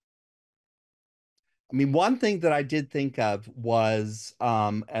 I mean, one thing that I did think of was,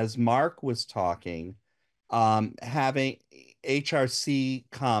 as Mark was talking, having HRC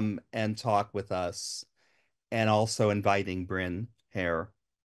come and talk with us, and also inviting Bryn Hare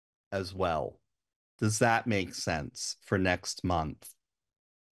as well. Does that make sense for next month?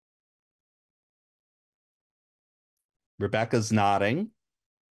 Rebecca's nodding.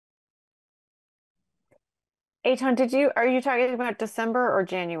 Aton, are you talking about December or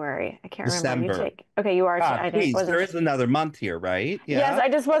January? I can't remember. December. Okay, you are. God, please, there is another month here, right? Yeah. Yes, I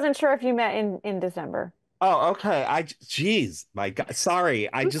just wasn't sure if you met in December. Oh, okay. Geez, my God. Sorry.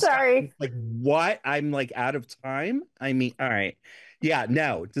 Sorry. Like, what? I'm like out of time. I mean, all right. Yeah,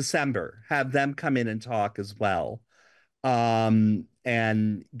 no, December. Have them come in and talk as well. And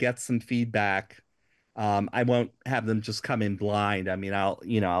get some feedback. I won't have them just come in blind. I mean,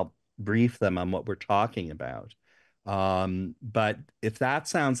 I'll brief them on what we're talking about. But if that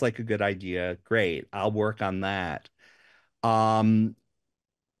sounds like a good idea, great. I'll work on that.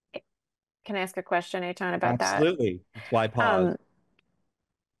 Can I ask a question, Aton, about that? Absolutely. That's why I paused.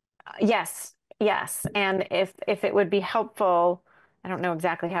 Yes. And if it would be helpful, I don't know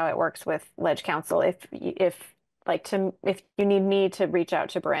exactly how it works with Ledge Council. If you need me to reach out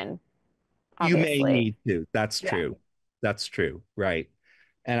to Bryn, obviously. You may need to. That's true. That's true. Right.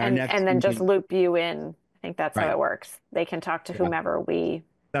 And our next and then meeting, just loop you in. I think that's how Right. it works. They can talk to whomever we.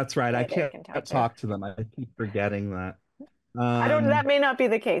 That's right. I they can't can talk to them. I keep forgetting that. I don't. That may not be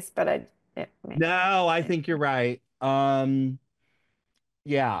the case, but it may. No, I think you're right.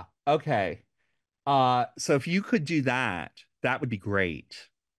 Yeah. Okay. So if you could do that, that would be great.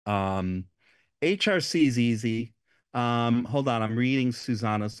 HRC is easy. Hold on, I'm reading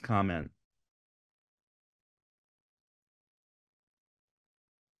Susanna's comment.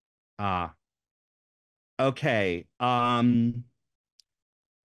 Ah, okay. Her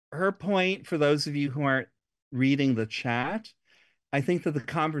point, for those of you who aren't reading the chat, I think that the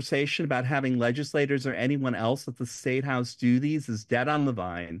conversation about having legislators or anyone else at the State House do these is dead on the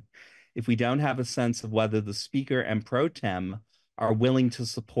vine if we don't have a sense of whether the Speaker and pro tem are willing to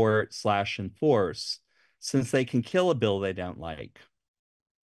support slash enforce, since they can kill a bill they don't like.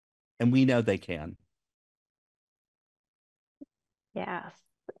 And we know they can. Yes.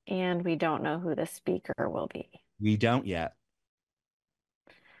 And we don't know who the speaker will be. We don't yet.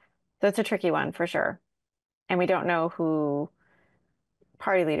 So it's a tricky one for sure. And we don't know who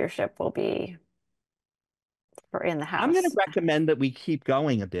party leadership will be for in the I'm going to House. recommend that we keep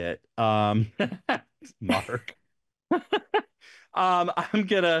going a bit. Mark. I'm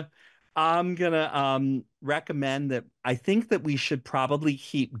gonna recommend that I think that we should probably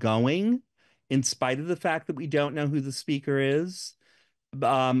keep going in spite of the fact that we don't know who the speaker is.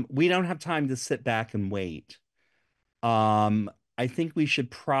 We don't have time to sit back and wait. I think we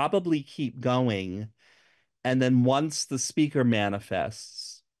should probably keep going, and then once the speaker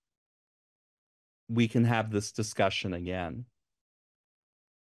manifests, we can have this discussion again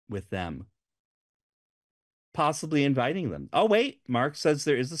with them, possibly inviting them. Oh, wait, Mark says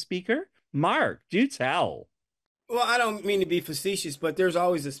there is a speaker. Mark, do tell. Well, I don't mean to be facetious, but there's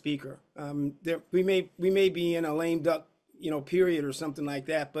always a speaker. We may be in a lame duck, period or something like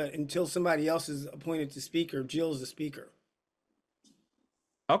that. But until somebody else is appointed to speaker, Jill's the speaker.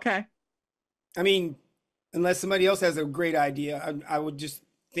 Okay. I mean, unless somebody else has a great idea, I would just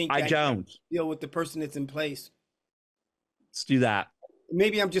think I that don't. deal with the person that's in place. Let's do that.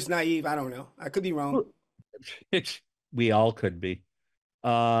 Maybe I'm just naive. I don't know. I could be wrong. We all could be.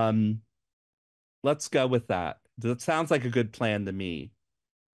 Let's go with that. That sounds like a good plan to me.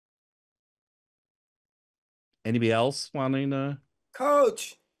 Anybody else wanting to?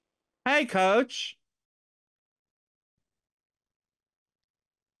 Coach. Hey, Coach.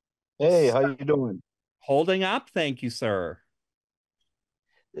 Hey, how you doing? Holding up, thank you, sir.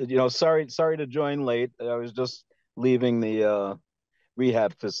 Sorry to join late. I was just leaving the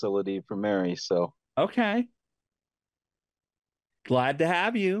rehab facility for Mary, so. Okay. Glad to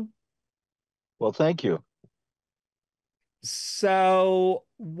have you. Well, thank you. So,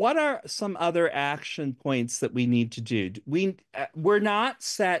 what are some other action points that we need to do? We're not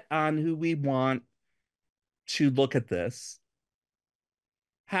set on who we want to look at this.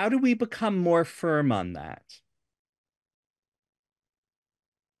 How do we become more firm on that?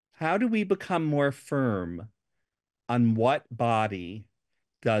 How do we become more firm on what body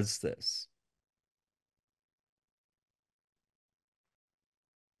does this?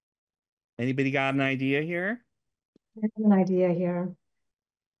 Anybody got an idea here? I have an idea here.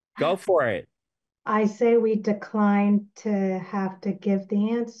 Go for it. I say we decline to have to give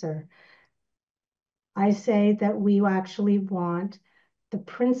the answer. I say that we actually want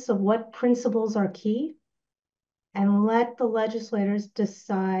what principles are key and let the legislators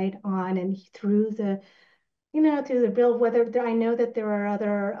decide on and through the bill, I know that there are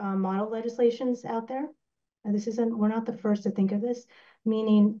other model legislations out there. And we're not the first to think of this,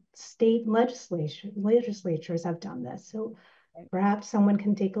 meaning state legislatures have done this. So perhaps someone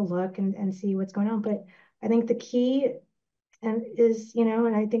can take a look and see what's going on. But I think the key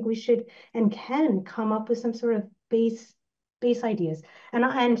and I think we should and can come up with some sort of base ideas.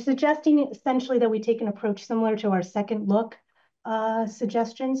 And suggesting essentially that we take an approach similar to our second look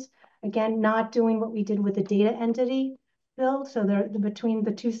suggestions. Again, not doing what we did with the data entity bill. So they're between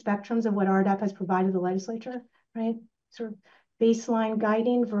the two spectrums of what RDAP has provided the legislature, right? Sort of baseline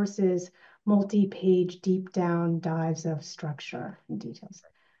guiding versus multi-page deep down dives of structure and details.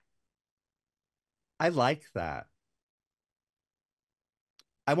 I like that.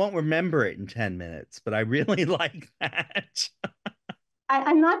 I won't remember it in 10 minutes, but I really like that.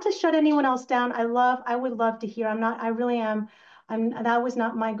 I'm not to shut anyone else down. I would love to hear. I really am. That was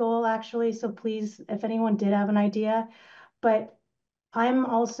not my goal actually. So please, if anyone did have an idea, but I'm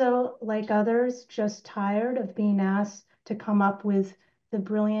also like others, just tired of being asked to come up with the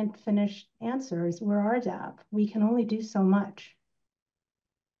brilliant finished answers. We're RDAP. We can only do so much.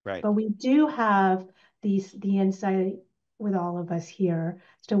 Right. But we do have the insight with all of us here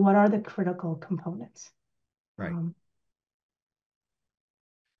as to what are the critical components. Right.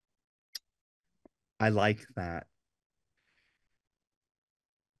 I like that.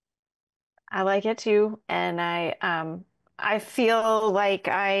 I like it too, and I feel like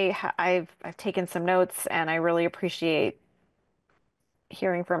I've taken some notes, and I really appreciate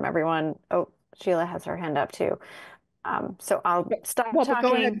hearing from everyone. Oh, Sheila has her hand up too. So I'll stop Well, but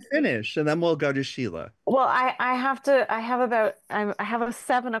go ahead talking. and finish, and then we'll go to Sheila. Well, I have about, I have a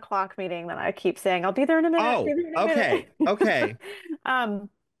 7 o'clock meeting that I keep saying, I'll be there in a minute, be Oh, there in a okay. minute. Okay. Um,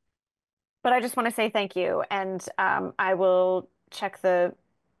 but I just want to say thank you. And I will check the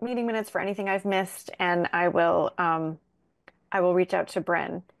meeting minutes for anything I've missed, and I will reach out to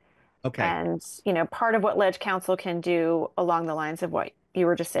Bryn. Okay. And, you know, part of what Ledge Council can do along the lines of what you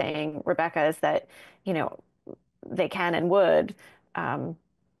were just saying, Rebecca, is that, you know, they can and would um,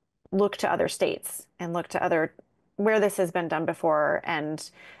 look to other states and look to other where this has been done before,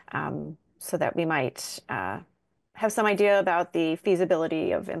 and so that we might have some idea about the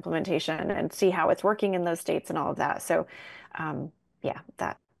feasibility of implementation and see how it's working in those states and all of that. So, yeah,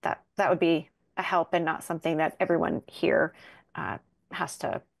 that would be a help and not something that everyone here has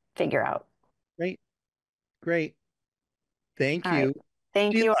to figure out. Great. Great. Thank All right. you.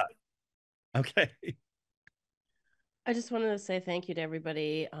 Thank Sheila. you. Okay. I just wanted to say thank you to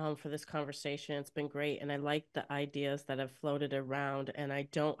everybody for this conversation. It's been great, and I like the ideas that have floated around, and I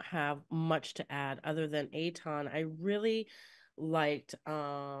don't have much to add other than Aton. I really liked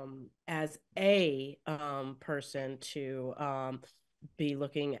as a person to be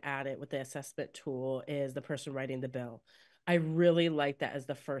looking at it with the assessment tool is the person writing the bill. I really like that as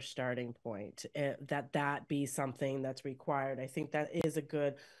the first starting point, that be something that's required. I think that is a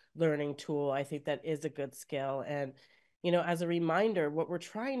good learning tool. I think that is a good skill. And, you know, as a reminder, what we're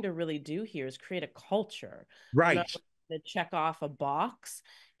trying to really do here is create a culture. We're not Right. to check off a box.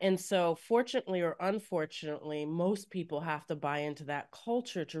 And so, fortunately or unfortunately, most people have to buy into that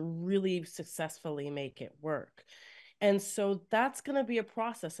culture to really successfully make it work. And so that's going to be a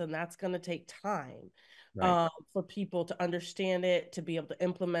process, and that's going to take time Right. for people to understand it, to be able to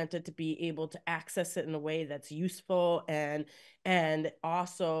implement it, to be able to access it in a way that's useful and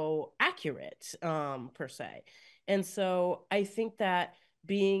also accurate, per se. And so I think that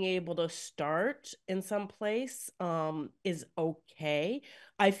being able to start in some place is okay.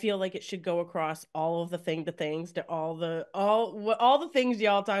 I feel like it should go across all of the things to all the things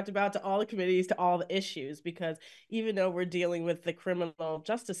y'all talked about, to all the committees, to all the issues, because even though we're dealing with the criminal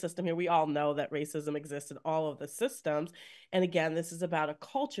justice system here, we all know that racism exists in all of the systems. And again, this is about a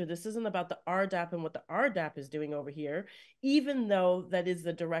culture. This isn't about the RDAP and what the RDAP is doing over here, even though that is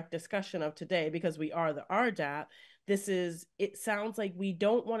the direct discussion of today, because we are the RDAP. It sounds like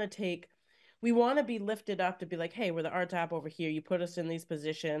we want to be lifted up to be like, hey, we're the RTAP over here. You put us in these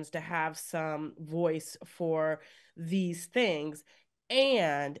positions to have some voice for these things.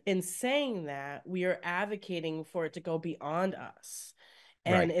 And in saying that, we are advocating for it to go beyond us.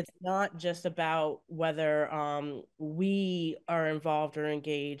 And Right. it's not just about whether we are involved or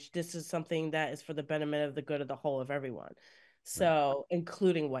engaged. This is something that is for the betterment of the good of the whole of everyone. So,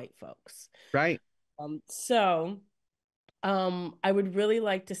 including white folks. Right. So I would really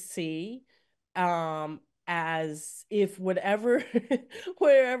like to see as if whatever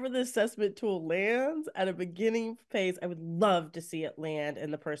wherever the assessment tool lands at a beginning phase, I would love to see it land in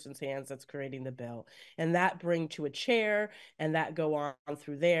the person's hands that's creating the bill, and that bring to a chair and that go on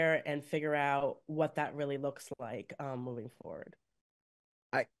through there and figure out what that really looks like moving forward.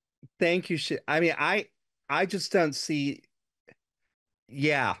 I thank you. I mean, I just don't see,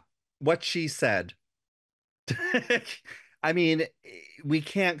 yeah, what she said. I mean, we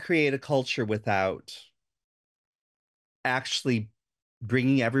can't create a culture without actually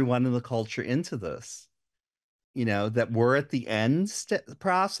bringing everyone in the culture into this. You know, that we're at the end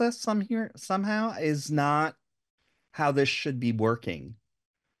process somehow is not how this should be working.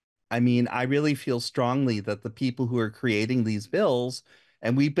 I mean, I really feel strongly that the people who are creating these bills,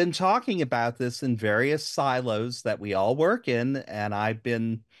 and we've been talking about this in various silos that we all work in, and I've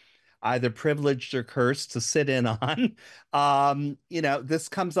been either privileged or cursed to sit in on. You know, this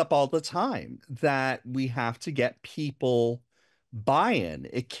comes up all the time that we have to get people buy-in.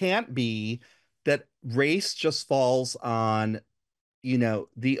 It can't be that race just falls on, you know,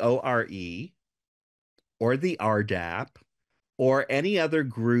 the ORE or the RDAP or any other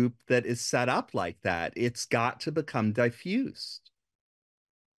group that is set up like that. It's got to become diffused.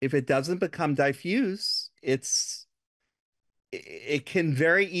 If it doesn't become diffuse, it can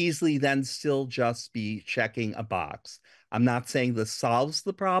very easily then still just be checking a box. I'm not saying this solves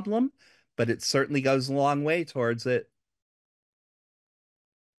the problem, but it certainly goes a long way towards it.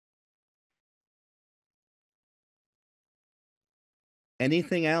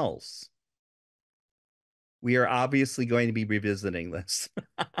 Anything else? We are obviously going to be revisiting this.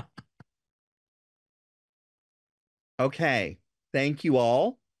 Okay. Thank you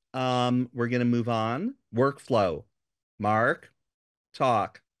all. We're going to move on. Workflow. Mark,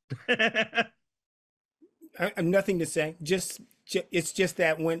 talk. I'm nothing to say. It's just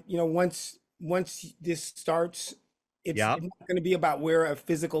that when once this starts, it's Yeah, not going to be about where a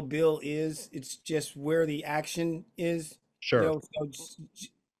physical bill is. It's just where the action is. sure. So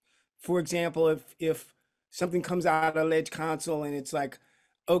for example, if something comes out of Ledge Console and it's like,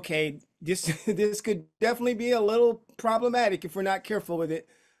 okay, this this could definitely be a little problematic if we're not careful with it.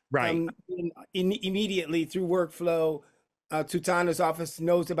 Right. Immediately through workflow, Tutana's office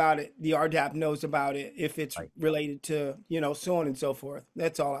knows about it. The RDAP knows about it if it's Right. related to, so on and so forth.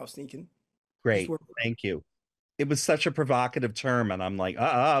 That's all I was thinking. Just Great. work. Thank you. It was such a provocative term, and I'm like,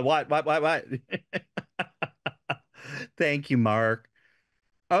 what? Thank you, Mark.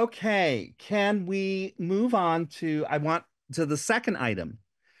 Okay, can we move on to I want to the second item,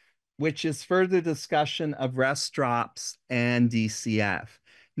 which is further discussion of rest drops and DCF.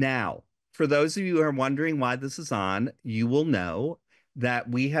 Now, for those of you who are wondering why this is on, you will know that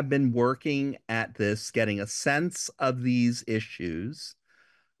we have been working at this, getting a sense of these issues,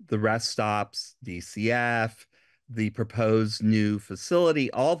 the rest stops, DCF, the proposed new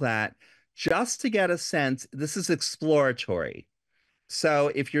facility, all that, just to get a sense. This is exploratory.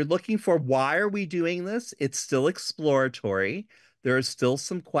 So if you're looking for why are we doing this, it's still exploratory. There are still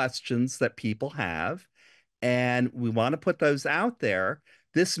some questions that people have, and we want to put those out there.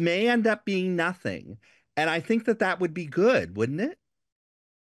 This may end up being nothing. And I think that that would be good, wouldn't it?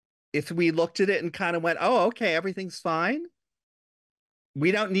 If we looked at it and kind of went, oh, okay, everything's fine.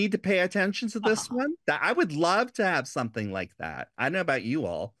 We don't need to pay attention to this one. That I would love to have something like that. I don't know about you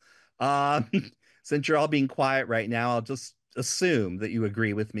all. Um, since you're all being quiet right now, I'll just assume that you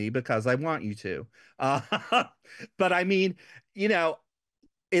agree with me because I want you to. Uh, but I mean, you know,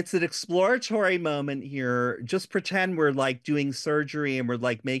 it's an exploratory moment here. Just pretend we're like doing surgery and we're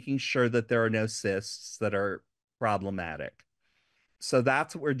like making sure that there are no cysts that are problematic. So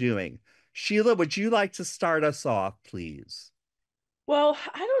that's what we're doing. Sheila, would you like to start us off, please? Well,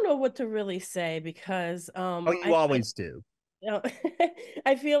 I don't know what to really say because Oh, you always do. you know,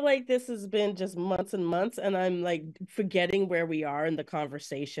 I feel like this has been just months and months, and I'm like forgetting where we are in the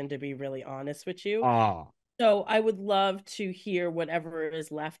conversation, to be really honest with you. Ah, So I would love to hear whatever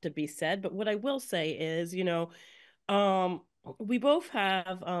is left to be said. But what I will say is, um, we both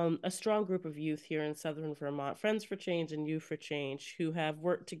have a strong group of youth here in Southern Vermont, Friends for Change and Youth for Change, who have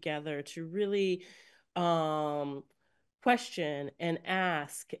worked together to really um, question and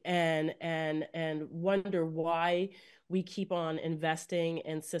ask and wonder why we keep on investing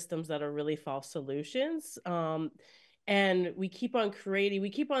in systems that are really false solutions. And we keep on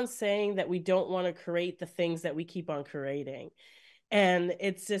saying that we don't want to create the things that we keep on creating. And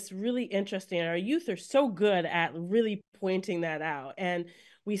it's just really interesting. Our youth are so good at really pointing that out. And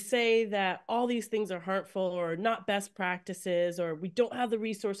we say that all these things are harmful or not best practices, or we don't have the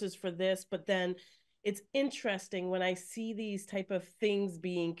resources for this. But then it's interesting when I see these type of things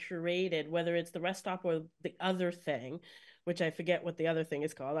being created, whether it's the rest stop or the other thing, which I forget what the other thing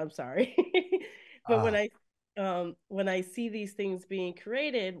is called. I'm sorry. But when I see these things being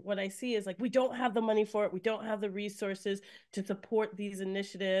created, what I see is like we don't have the money for it, we don't have the resources to support these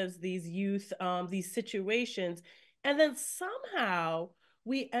initiatives, these youth, these situations, and then somehow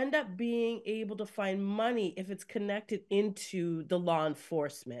we end up being able to find money if it's connected into the law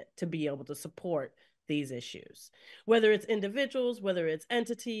enforcement to be able to support these issues, whether it's individuals, whether it's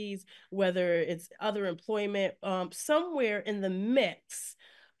entities, whether it's other employment, somewhere in the mix.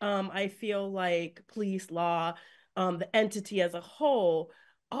 I feel like police law, the entity as a whole,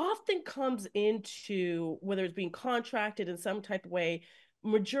 often comes into, whether it's being contracted in some type of way,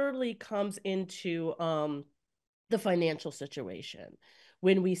 majorly comes into the financial situation.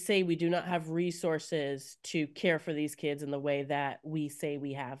 When we say we do not have resources to care for these kids in the way that we say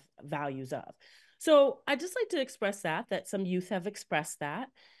we have values of. So I just like to express that some youth have expressed that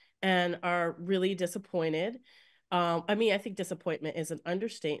and are really disappointed. I mean, I think disappointment is an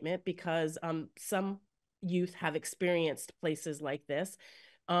understatement because some youth have experienced places like this,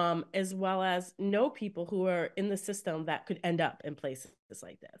 as well as know people who are in the system that could end up in places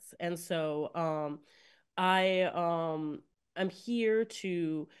like this. And so I'm here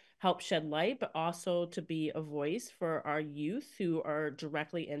to help shed light, but also to be a voice for our youth who are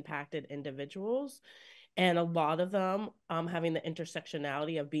directly impacted individuals. And a lot of them having the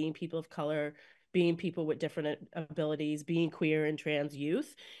intersectionality of being people of color, being people with different abilities, being queer and trans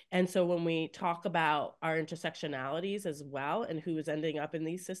youth. And so when we talk about our intersectionalities as well and who is ending up in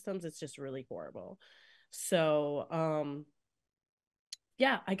these systems, it's just really horrible. So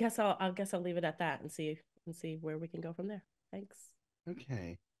yeah, I guess I'll leave it at that and see where we can go from there. Thanks.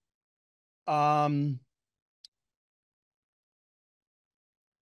 okay. Um,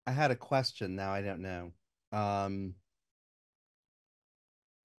 I had a question. Now I don't know. Um,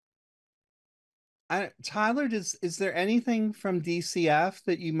 Tyler, is there anything from DCF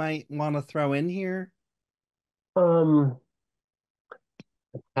that you might want to throw in here? Um,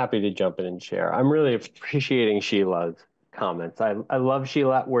 Happy to jump in and share. I'm really appreciating Sheila's comments. I love,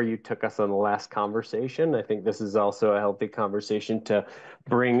 Sheila, where you took us on the last conversation. I think this is also a healthy conversation to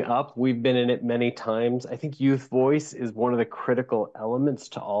bring up. We've been in it many times. I think youth voice is one of the critical elements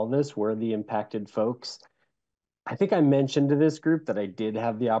to all this, where the impacted folks. I think I mentioned to this group that I did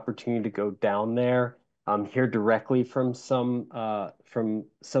have the opportunity to go down there, hear directly from some of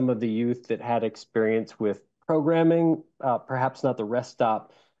the youth that had experience with programming, perhaps not the rest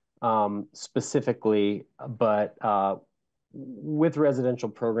stop specifically, but with residential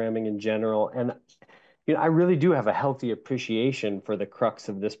programming in general. And I really do have a healthy appreciation for the crux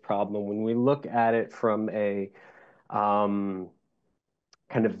of this problem when we look at it from a um,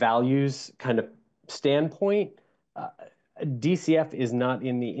 kind of values kind of standpoint. Uh, DCF is not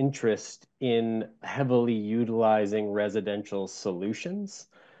in the interest in heavily utilizing residential solutions.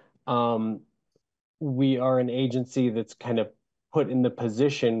 We are an agency that's kind of put in the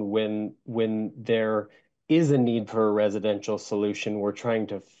position when there is a need for a residential solution, we're trying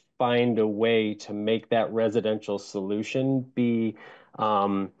to find a way to make that residential solution be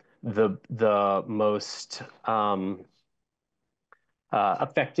the most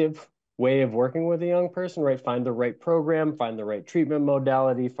effective way of working with a young person, right? Find the right program, find the right treatment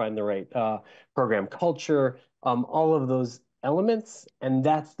modality, find the right program culture, all of those elements. And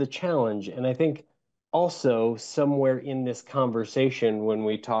that's the challenge. And I think also somewhere in this conversation, when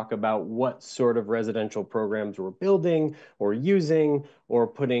we talk about what sort of residential programs we're building or using or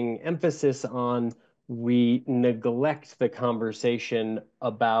putting emphasis on, we neglect the conversation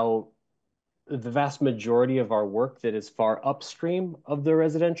about the vast majority of our work that is far upstream of the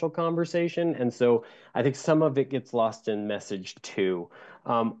residential conversation. And so I think some of it gets lost in message too.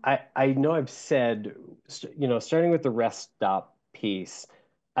 I know I've said, starting with the rest stop piece,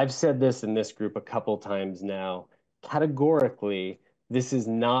 I've said this in this group a couple times now. Categorically, this is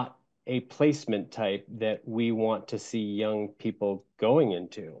not a placement type that we want to see young people going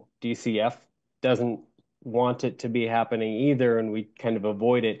into. DCF doesn't want it to be happening either, and we kind of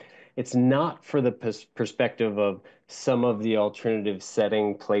avoid it. It's not for the perspective of some of the alternative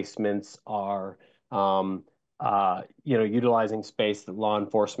setting placements are, utilizing space that law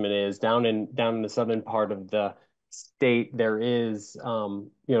enforcement is down in the southern part of the state. There is,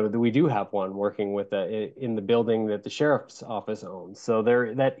 we do have one working with in the building that the sheriff's office owns. So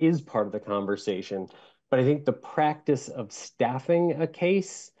that is part of the conversation. But I think the practice of staffing a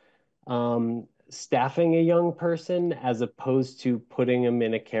case, staffing a young person as opposed to putting them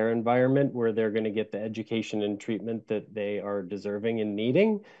in a care environment where they're going to get the education and treatment that they are deserving and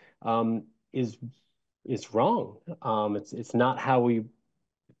needing, is wrong. It's not how we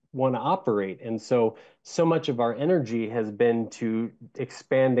want to operate. And so much of our energy has been to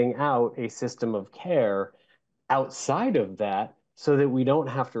expanding out a system of care outside of that so that we don't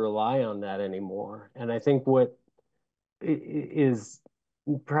have to rely on that anymore. And I think what is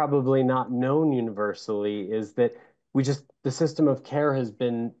probably not known universally is that the system of care has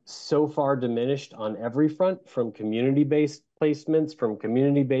been so far diminished on every front, from community-based placements, from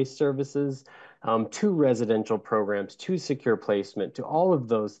community-based services, to residential programs, to secure placement, to all of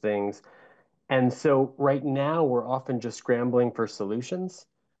those things. And so right now we're often just scrambling for solutions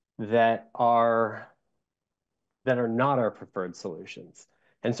that are not our preferred solutions.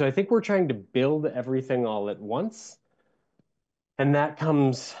 And so I think we're trying to build everything all at once. And that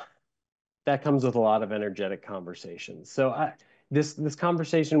comes with a lot of energetic conversations. So this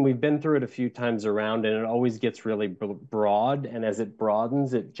conversation, we've been through it a few times around, and it always gets really broad. And as it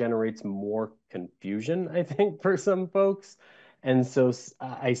broadens, it generates more confusion, I think, for some folks. And so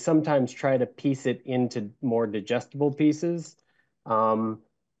I sometimes try to piece it into more digestible pieces. But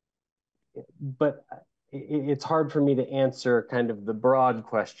it's hard for me to answer kind of the broad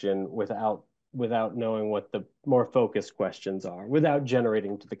question without knowing what the more focused questions are, without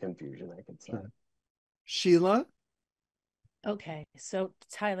generating to the confusion, I could say. Sheila? Okay, so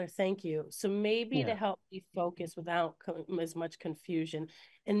Tyler, thank you. So maybe to help me focus without as much confusion,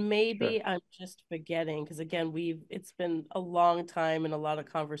 and maybe I'm just forgetting, because again, it's been a long time and a lot of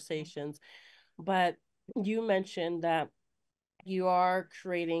conversations, but you mentioned that you are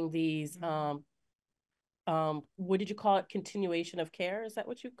creating these what did you call it? Continuation of care? Is that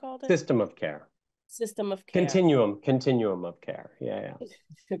what you called it? System of care. System of care. Continuum of care. Yeah.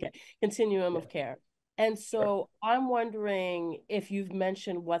 Okay, continuum of care. And so I'm wondering if you've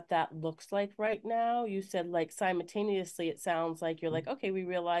mentioned what that looks like right now. You said like simultaneously, it sounds like you're like, okay, we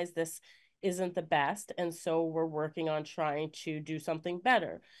realize this isn't the best. And so we're working on trying to do something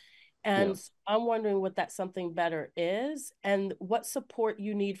better. And so I'm wondering what that something better is and what support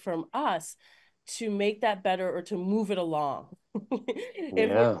you need from us to make that better or to move it along.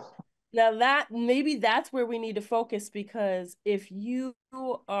 Now that maybe that's where we need to focus, because if you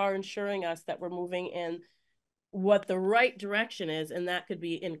are ensuring us that we're moving in what the right direction is, and that could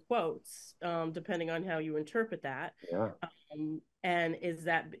be in quotes, depending on how you interpret that. And is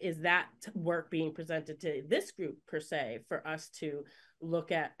that work being presented to this group per se for us to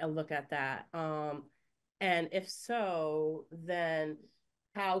look at that? And if so, then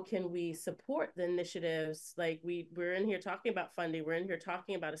how can we support the initiatives? Like we're in here talking about funding, we're in here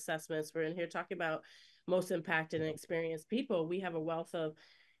talking about assessments, we're in here talking about most impacted and experienced people. We have a wealth of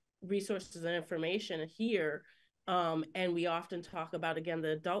resources and information here. And we often talk about, again,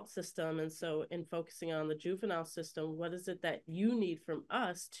 the adult system. And so in focusing on the juvenile system, what is it that you need from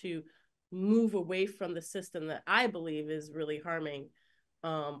us to move away from the system that I believe is really harming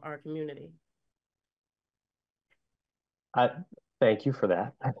our community? Thank you for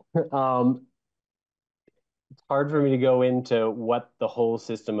that. It's hard for me to go into what the whole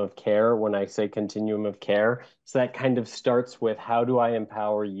system of care, when I say continuum of care. So that kind of starts with, how do I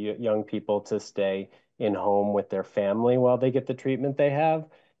empower young people to stay in home with their family while they get the treatment they have?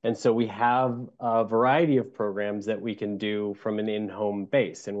 And so we have a variety of programs that we can do from an in-home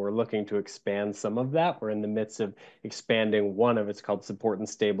base, and we're looking to expand some of that. We're in the midst of expanding one of it's called Support and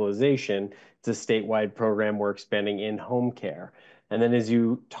Stabilization. It's a statewide program. We're expanding in-home care. And then as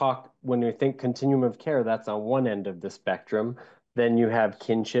you talk, when you think continuum of care, that's on one end of the spectrum. Then you have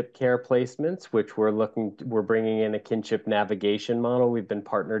kinship care placements, which we're bringing in a kinship navigation model. We've been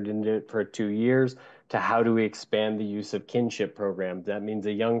partnered in it for 2 years to how do we expand the use of kinship programs. That means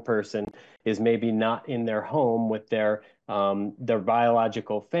a young person is maybe not in their home with their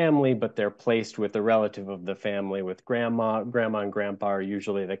biological family, but they're placed with a relative of the family, with grandma and grandpa are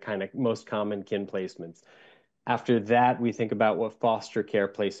usually the kind of most common kin placements. After that, we think about what foster care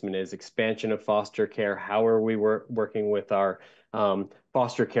placement is, expansion of foster care. How are we working with our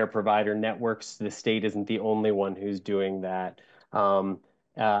foster care provider networks? The state isn't the only one who's doing that.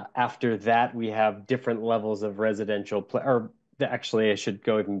 After that, we have different levels of residential, actually, I should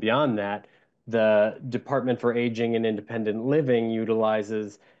go even beyond that. The Department for Aging and Independent Living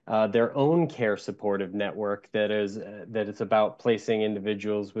utilizes their own care supportive network that is about placing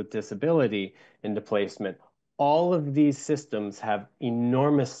individuals with disability into placement. All of these systems have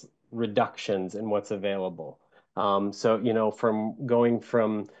enormous reductions in what's available. So, from going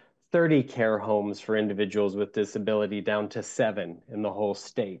from 30 care homes for individuals with disability down to 7 in the whole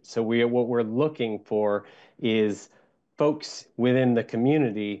state. So what we're looking for is folks within the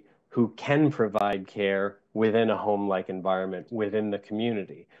community who can provide care within a home-like environment within the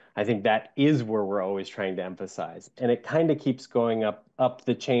community. I think that is where we're always trying to emphasize. And it kind of keeps going up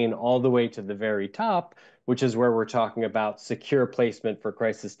the chain all the way to the very top, which is where we're talking about secure placement for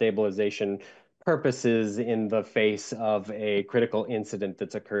crisis stabilization purposes in the face of a critical incident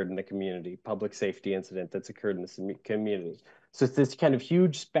that's occurred in the community, public safety incident that's occurred in the community. So it's this kind of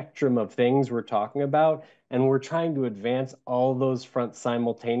huge spectrum of things we're talking about, and we're trying to advance all those fronts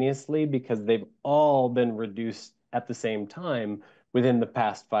simultaneously because they've all been reduced at the same time within the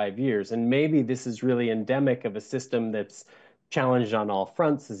past 5 years. And maybe this is really endemic of a system that's challenged on all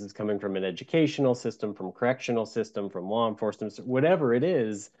fronts. This is coming from an educational system, from correctional system, from law enforcement, whatever it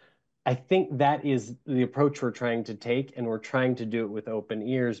is. I think that is the approach we're trying to take, and we're trying to do it with open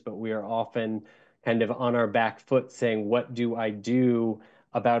ears, but we are often kind of on our back foot saying, what do I do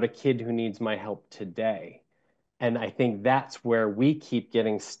about a kid who needs my help today? And I think that's where we keep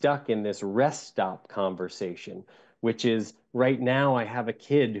getting stuck in this rest stop conversation, which is right now I have a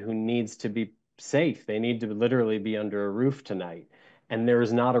kid who needs to be safe. They need to literally be under a roof tonight. And there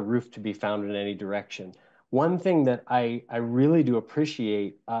is not a roof to be found in any direction. One thing that I really do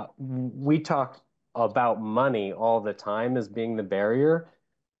appreciate, we talk about money all the time as being the barrier.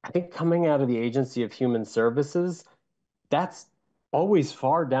 I think coming out of the Agency of Human Services, that's always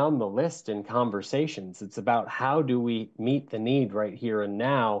far down the list in conversations. It's about how do we meet the need right here and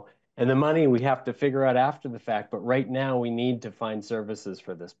now, and the money we have to figure out after the fact. But right now, we need to find services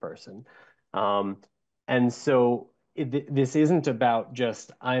for this person. And so this isn't about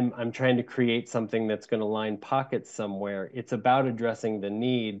just I'm trying to create something that's going to line pockets somewhere. It's about addressing the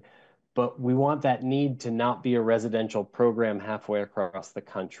need, but we want that need to not be a residential program halfway across the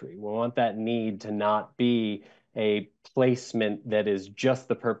country. We want that need to not be a placement that is just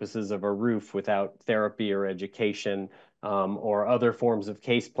the purposes of a roof without therapy or education or other forms of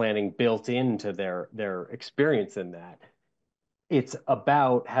case planning built into their experience in that. it's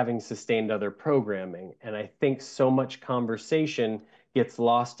about having sustained other programming. And I think so much conversation gets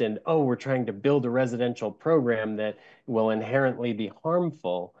lost in, oh, we're trying to build a residential program that will inherently be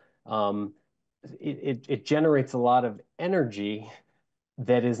harmful. It generates a lot of energy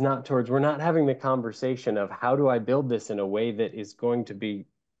that is not towards, we're not having the conversation of how do I build this in a way that is going to be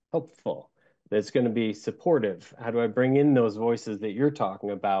helpful, that's going to be supportive? How do I bring in those voices that you're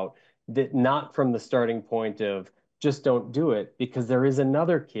talking about, that not from the starting point of just don't do it, because there is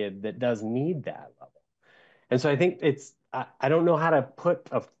another kid that does need that level. And so I think I don't know how to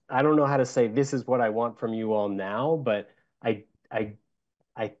I don't know how to say this is what I want from you all now, but I, I,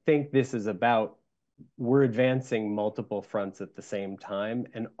 I think this is about we're advancing multiple fronts at the same time,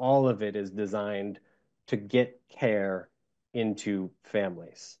 and all of it is designed to get care into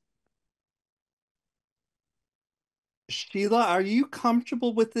families. Sheila, are you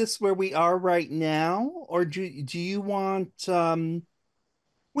comfortable with this where we are right now? Or do you want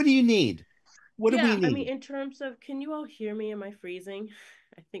what do you need? What do we Yeah, I need? mean, in terms of, can you all hear me? Am I freezing?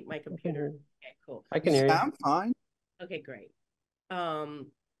 I think my computer. Okay, cool. I can hear you. I'm fine. Okay, great. Um,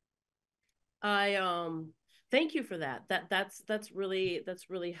 I thank you for that. That's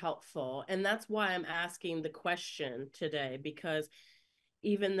really helpful. And that's why I'm asking the question today, because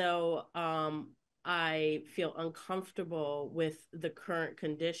even though I feel uncomfortable with the current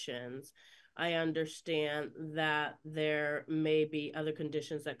conditions, I understand that there may be other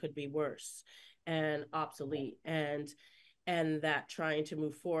conditions that could be worse and obsolete, and that trying to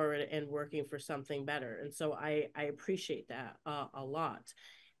move forward and working for something better. And so I appreciate that a lot.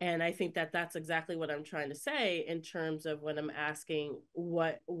 And I think that that's exactly what I'm trying to say in terms of when I'm asking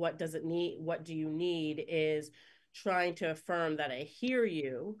what does it need, what do you need, is trying to affirm that I hear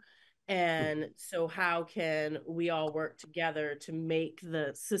you. And so how can we all work together to make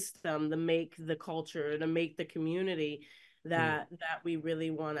the system, to make the culture, to make the community that we really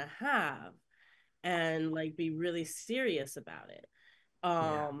want to have, and like be really serious about it.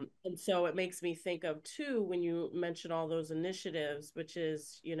 And so it makes me think of too, when you mention all those initiatives, which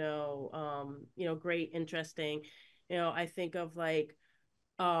is, great, interesting, I think of like,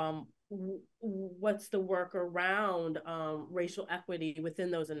 what's the work around racial equity within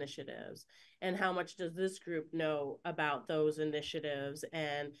those initiatives, and how much does this group know about those initiatives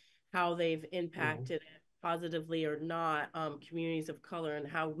and how they've impacted positively or not communities of color, and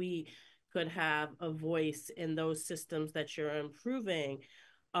how we could have a voice in those systems that you're improving.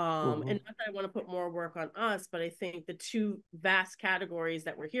 And not that I want to put more work on us, but I think the two vast categories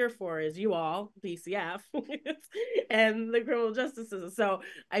that we're here for is you all, DCF, and the criminal justice system. So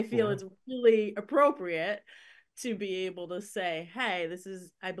I feel it's really appropriate to be able to say, hey, this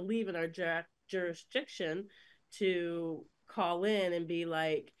is, I believe in our jurisdiction, to call in and be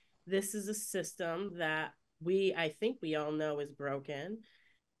like, this is a system that I think we all know is broken,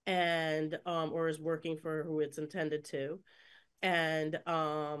 and or is working for who it's intended to, and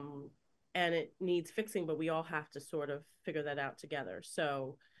it needs fixing, but we all have to sort of figure that out together.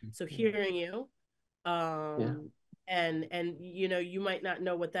 So hearing you, and you might not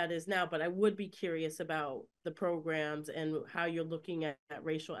know what that is now, but I would be curious about the programs and how you're looking at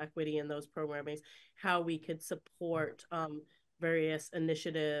racial equity in those programmings, how we could support various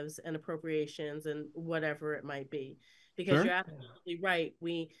initiatives and appropriations and whatever it might be, because you're absolutely right.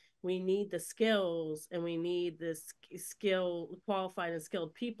 We need the skills, and we need this qualified and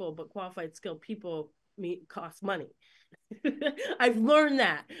skilled people, but qualified skilled people cost money. I've learned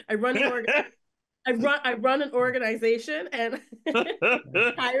that. I run an organization, and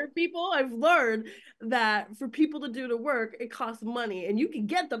hire people. I've learned that for people to do the work, it costs money, and you can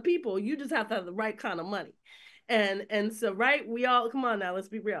get the people. You just have to have the right kind of money. And so, right, we all, come on now, let's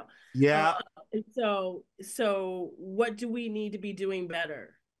be real. Yeah. And so what do we need to be doing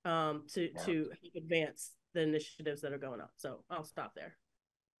better to advance the initiatives that are going on? So I'll stop there.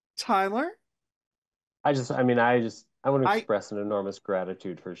 Tyler? I want to express an enormous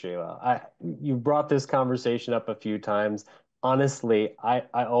gratitude for Shayla. You brought this conversation up a few times. Honestly, I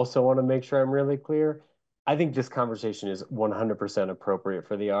also want to make sure I'm really clear. I think this conversation is 100% appropriate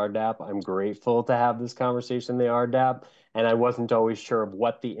for the RDAP. I'm grateful to have this conversation in the RDAP, and I wasn't always sure of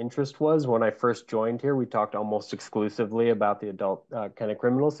what the interest was when I first joined here. We talked almost exclusively about the adult kind of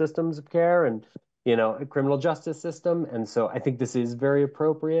criminal systems of care and criminal justice system, and so I think this is very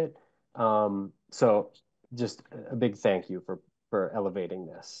appropriate. So just a big thank you for elevating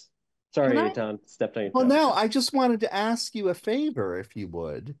this. Sorry, Eitan, stepped on your Well, toe. no, I just wanted to ask you a favor, if you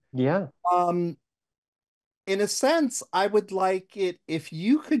would. Yeah. In a sense, I would like it if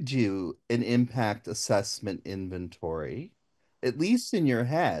you could do an impact assessment inventory, at least in your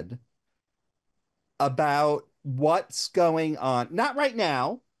head, about what's going on, not right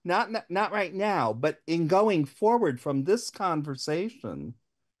now, not right now, but in going forward from this conversation,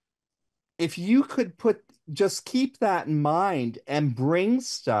 if you could just keep that in mind and bring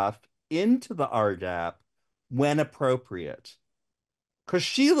stuff into the RDAP when appropriate. Because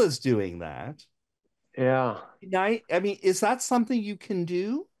Sheila's doing that. Yeah. I mean, is that something you can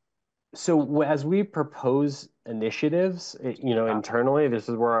do? So as we propose initiatives, internally, this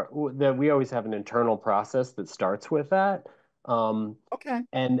is where that we always have an internal process that starts with that. Okay.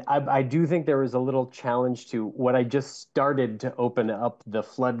 And I do think there was a little challenge to what I just started to open up the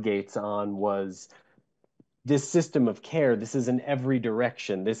floodgates on was this system of care. This is in every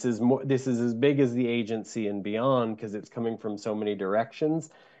direction. This is more, this is as big as the agency and beyond because it's coming from so many directions.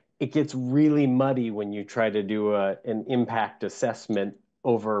 It gets really muddy when you try to do an impact assessment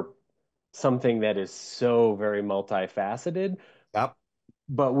over something that is so very multifaceted. Yep.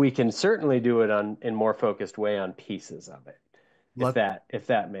 But we can certainly do it in more focused way on pieces of it, if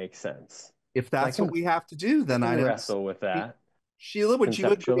that makes sense. If that's what we have to do, then I don't wrestle with that. Sheila, would you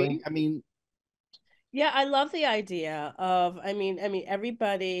conceptually. agree? I mean, Yeah, I love the idea of,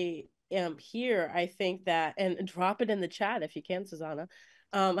 everybody here, I think that, and drop it in the chat if you can, Susanna.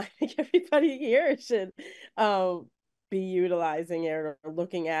 I think everybody here should be utilizing it or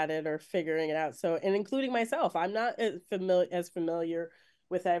looking at it or figuring it out. So, and including myself, I'm not as familiar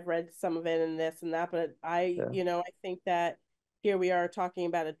with, I've read some of it and this and that, but I think that here we are talking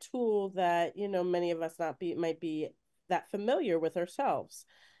about a tool that, many of us might be that familiar with ourselves,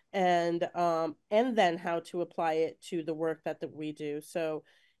 and then how to apply it to the work that we do. So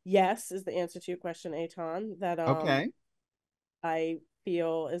yes is the answer to your question, Aton, that okay. I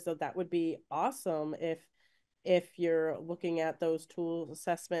feel as though that would be awesome if you're looking at those tool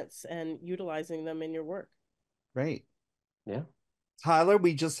assessments and utilizing them in your work. Great. Yeah. Tyler,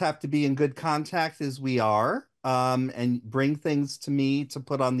 we just have to be in good contact as we are, and bring things to me to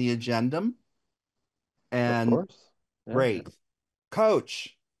put on the agenda. And of course. Yeah. Great.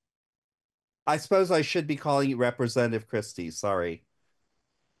 Coach, I suppose I should be calling you Representative Christie. Sorry.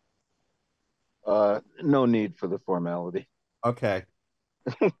 No need for the formality. Okay.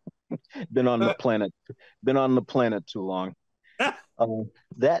 Been on the planet too long.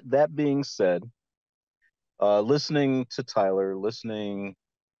 That being said, listening to Tyler, listening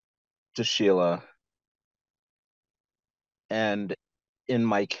to Sheila, and in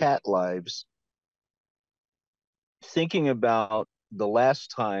my cat lives, thinking about the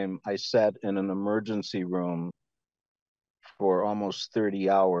last time I sat in an emergency room for almost 30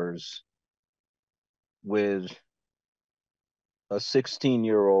 hours with a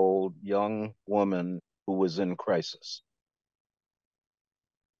 16-year-old young woman who was in crisis.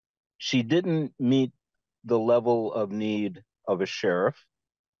 She didn't meet the level of need of a sheriff.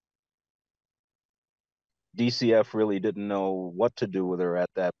 DCF really didn't know what to do with her at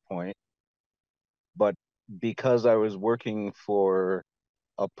that point. But because I was working for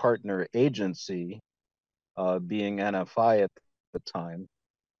a partner agency, being NFI at the time,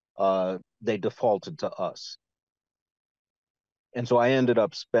 they defaulted to us. And so I ended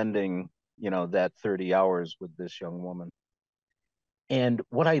up spending, that 30 hours with this young woman. And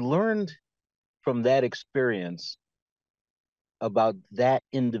what I learned from that experience about that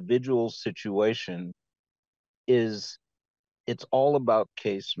individual situation is it's all about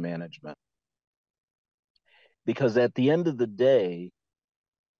case management. Because at the end of the day,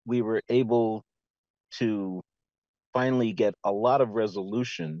 we were able to finally get a lot of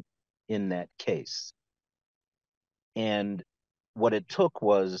resolution in that case. And what it took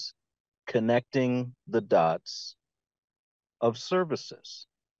was connecting the dots of services.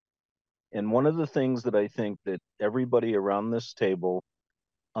 And one of the things that I think that everybody around this table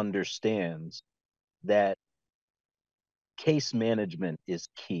understands, that case management is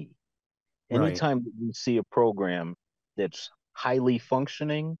key. Right. Anytime that we see a program that's highly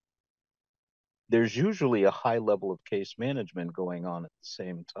functioning, there's usually a high level of case management going on at the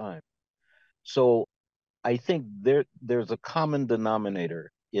same time. So I think there's a common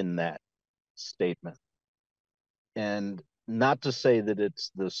denominator in that statement. And not to say that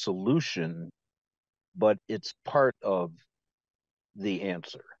it's the solution, but it's part of the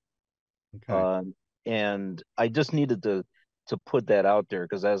answer. Okay. And I just needed to put that out there,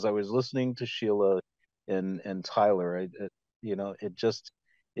 because as I was listening to Sheila and Tyler, it just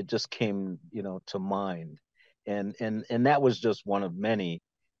came to mind, and that was just one of many.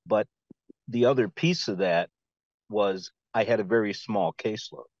 But the other piece of that was I had a very small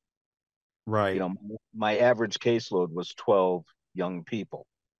caseload. Right. My average caseload was 12 young people.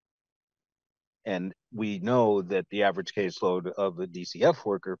 And we know that the average caseload of a DCF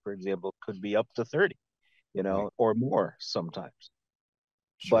worker, for example, could be up to 30. you know, Right. or more sometimes.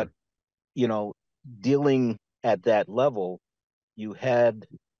 Sure. But, you know, dealing at that level, you had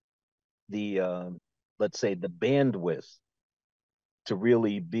the, let's say, the bandwidth to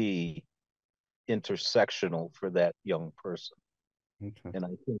really be intersectional for that young person. Okay. And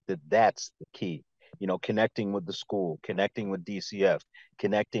I think that that's the key, you know, connecting with the school, connecting with DCF,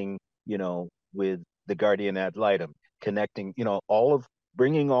 connecting, you know, with the guardian ad litem, connecting, you know, all of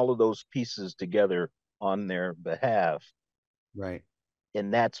bringing all of those pieces together on their behalf. Right.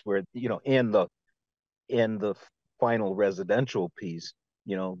 And that's where, you know, and the final residential piece,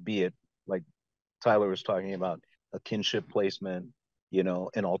 you know, be it like Tyler was talking about, a kinship placement, you know,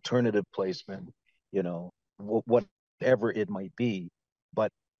 an alternative placement, you know, whatever it might be,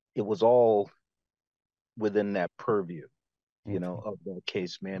 but it was all within that purview, you know, Okay. of the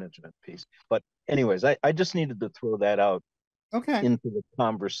case management piece. But anyways, I just needed to throw that out Okay. into the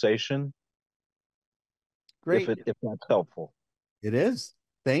conversation Great. if that's helpful. It is.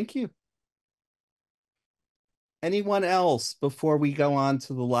 Thank you. Anyone else before we go on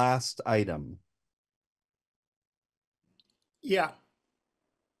to the last item? Yeah.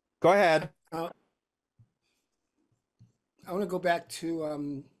 Go ahead. I want to go back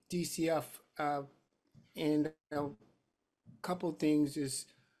to DCF and a couple things is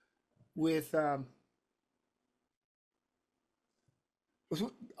with all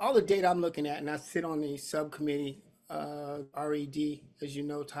the data I'm looking at, and I sit on the subcommittee, RED, as you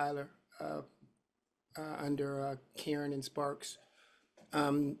know, Tyler, under Karen and Sparks.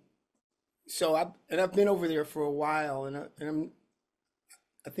 So I've been over there for a while, and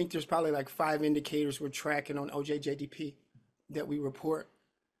I think there's probably like 5 indicators we're tracking on OJJDP that we report.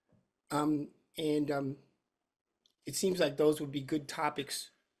 And it seems like those would be good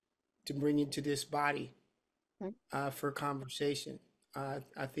topics to bring into this body for conversation. I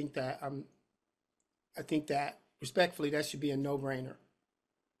think that respectfully, that should be a no-brainer.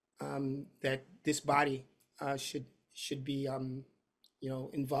 That this body should be you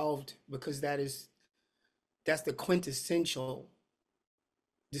know, involved, because that's the quintessential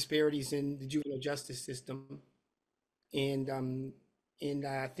disparities in the juvenile justice system, and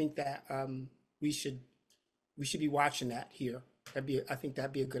I think that we should be watching that here. I think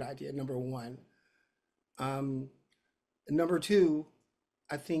that'd be a good idea. Number one. Number two,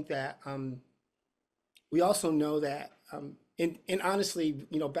 I think that we also know that, and honestly,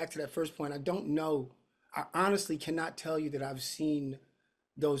 you know, back to that first point, I don't know. I honestly cannot tell you that I've seen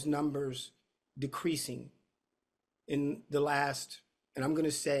those numbers decreasing in the last, and I'm going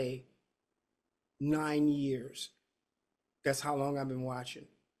to say 9 years. That's how long I've been watching.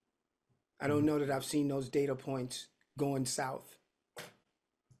 I don't know that I've seen those data points going south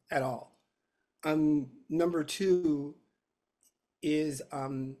at all. Number two is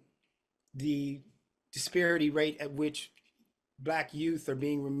the disparity rate at which Black youth are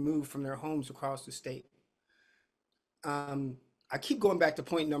being removed from their homes across the state. I keep going back to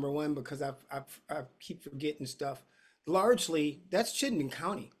point number one because I keep forgetting stuff. Largely, that's Chittenden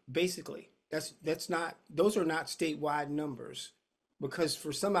County, basically. That's not, those are not statewide numbers, because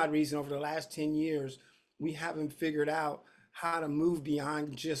for some odd reason over the last 10 years, we haven't figured out how to move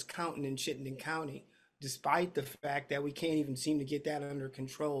beyond just counting in Chittenden County, despite the fact that we can't even seem to get that under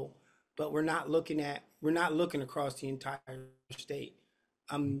control. But we're not looking across the entire state,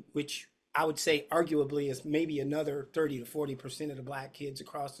 which I would say arguably is maybe another 30 to 40% of the Black kids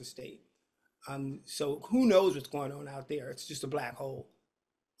across the state. So who knows what's going on out there? It's just a black hole.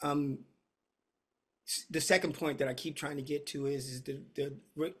 The second point that I keep trying to get to is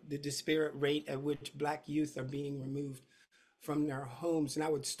the disparate rate at which Black youth are being removed from their homes. And I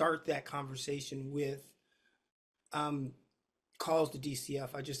would start that conversation with calls to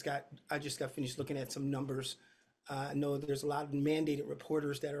DCF. I just got finished looking at some numbers. I know there's a lot of mandated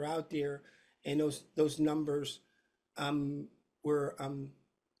reporters that are out there, and those numbers were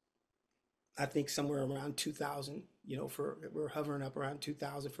I think somewhere around 2,000. You know, we're hovering up around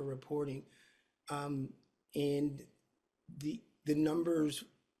 2,000 for reporting, and the numbers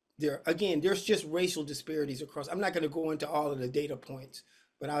there again. There's just racial disparities across. I'm not going to go into all of the data points,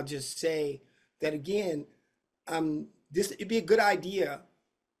 but I'll just say that again. It'd be a good idea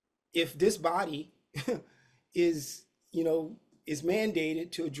if this body is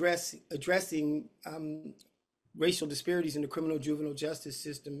mandated to addressing racial disparities in the criminal juvenile justice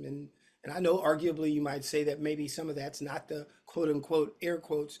system. And I know arguably you might say that maybe some of that's not the quote unquote air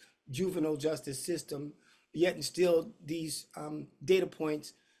quotes juvenile justice system, yet and still these data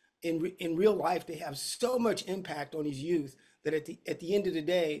points in real life, they have so much impact on these youth that at the end of the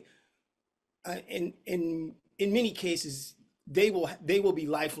day, in many cases, they will be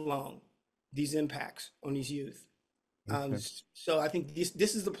lifelong. these impacts on these youth. Okay. So I think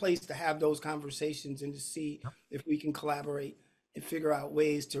this is the place to have those conversations and to see if we can collaborate and figure out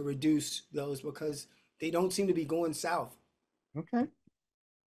ways to reduce those because they don't seem to be going south. Okay.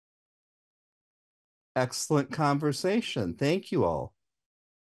 Excellent conversation. Thank you all.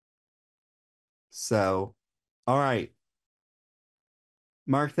 So, all right.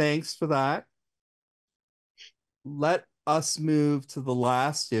 Mark, thanks for that. Let us move to the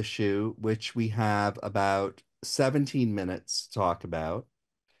last issue, which we have about 17 minutes to talk about.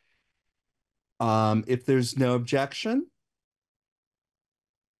 If there's no objection,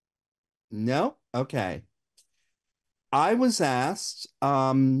 no? Okay. I was asked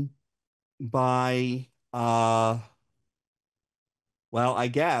by well, I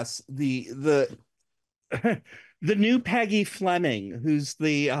guess the the new Peggy Fleming, who's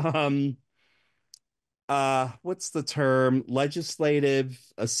the what's the term? Legislative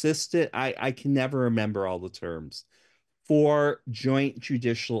assistant. I can never remember all the terms for joint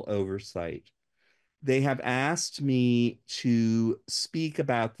judicial oversight. They have asked me to speak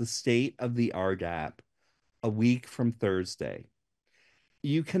about the state of the RDAP a week from Thursday.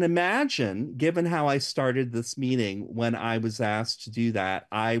 You can imagine, given how I started this meeting, when I was asked to do that,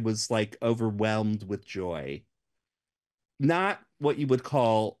 I was like overwhelmed with joy. Not what you would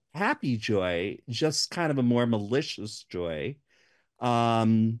call happy joy, just kind of a more malicious joy.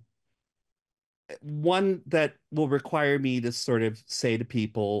 Um, One that will require me to sort of say to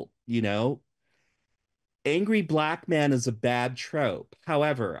people, angry black man is a bad trope.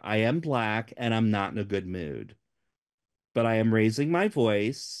 However, I am black and I'm not in a good mood, but I am raising my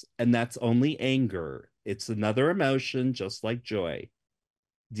voice, and that's only anger. It's another emotion, just like joy.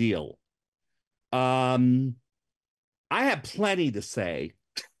 Deal. Um, I have plenty to say.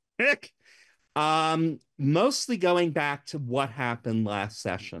 Mostly going back to what happened last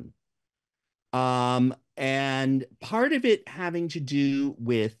session. And part of it having to do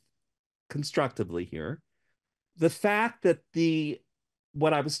with constructively here, the fact that the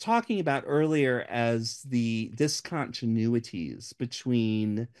what I was talking about earlier as the discontinuities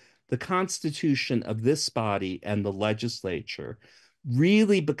between the constitution of this body and the legislature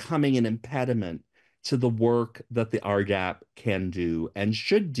really becoming an impediment to the work that the RDAP can do and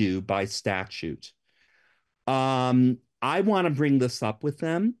should do by statute. I want to bring this up with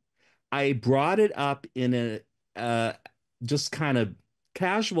them. I brought it up in a uh, just kind of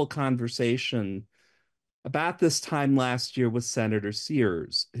casual conversation about this time last year with Senator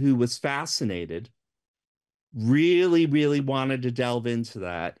Sears, who was fascinated, really, really wanted to delve into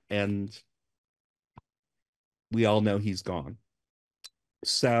that. And we all know he's gone.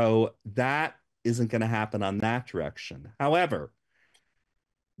 So that isn't going to happen on that direction. However,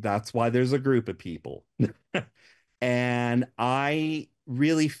 that's why there's a group of people. And I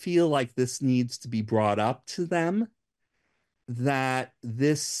really feel like this needs to be brought up to them that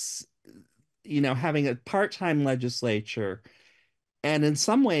this, having a part-time legislature and in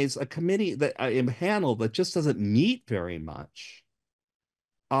some ways a committee that I am handled that just doesn't meet very much.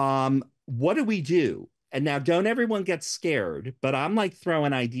 What do we do? And now don't everyone get scared, but I'm like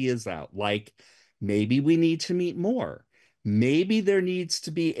throwing ideas out like maybe we need to meet more. Maybe there needs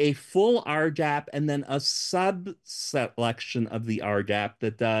to be a full RDAP and then a sub-selection of the RDAP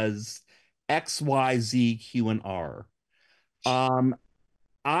that does X, Y, Z, Q, and R. I'm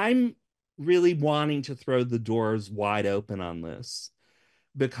really wanting to throw the doors wide open on this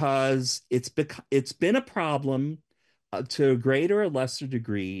because it's been a problem to a greater or lesser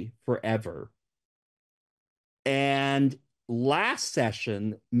degree forever. And last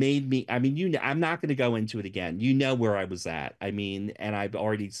session made me, I mean, I'm not going to go into it again. You know where I was at. I mean, and I've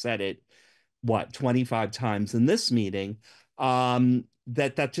already said it, what, 25 times in this meeting.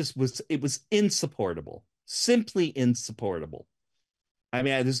 That just was, it was insupportable, simply insupportable. I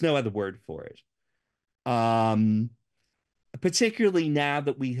mean, there's no other word for it. Um, Particularly now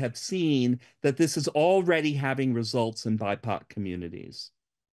that we have seen that this is already having results in BIPOC communities.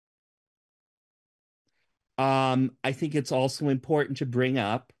 I think it's also important to bring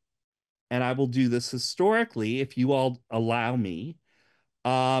up, and I will do this historically if you all allow me.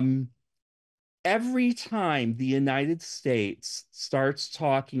 Um, every time the United States starts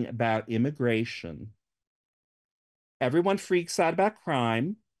talking about immigration, everyone freaks out about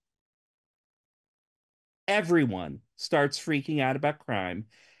crime. Everyone starts freaking out about crime.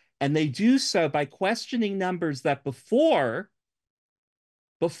 And they do so by questioning numbers that before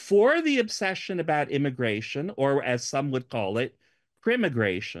the obsession about immigration, or as some would call it,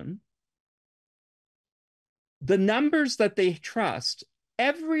 crimigration, the numbers that they trust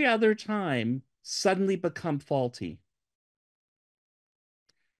every other time suddenly become faulty.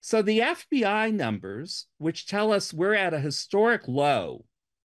 So the FBI numbers, which tell us we're at a historic low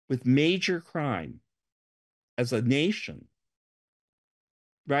with major crime as a nation,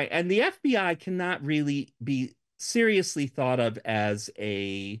 right? And the FBI cannot really be seriously thought of as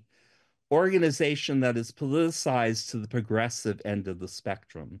a organization that is politicized to the progressive end of the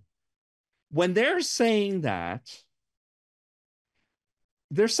spectrum. When they're saying that,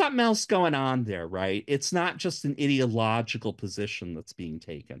 there's something else going on there, right? It's not just an ideological position that's being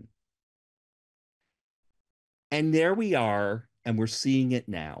taken. And there we are, and we're seeing it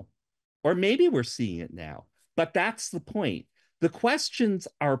now. Or maybe we're seeing it now. But that's the point. The questions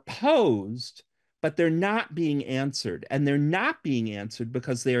are posed, but they're not being answered. And they're not being answered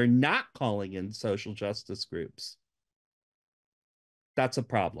because they are not calling in social justice groups. That's a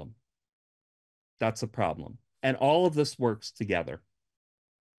problem. That's a problem. And all of this works together.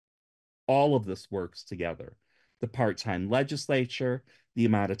 All of this works together. The part-time legislature, the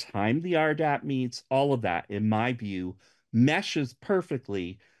amount of time the RDAP meets, all of that, in my view, meshes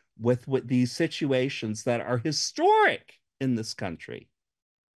perfectly with what these situations that are historic in this country.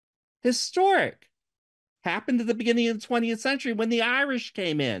 Historic. Happened at the beginning of the 20th century when the Irish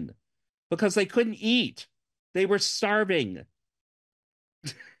came in because they couldn't eat. They were starving.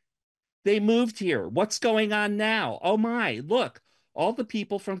 They moved here. What's going on now? Oh my, look, all the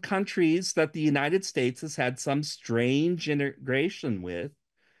people from countries that the United States has had some strange integration with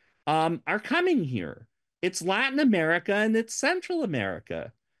are coming here. It's Latin America and it's Central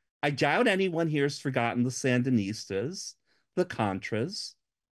America. I doubt anyone here has forgotten the Sandinistas, the Contras,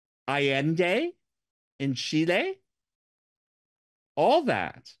 Allende in Chile, all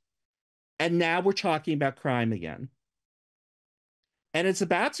that. And now we're talking about crime again. And it's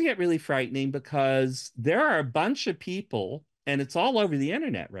about to get really frightening because there are a bunch of people, and it's all over the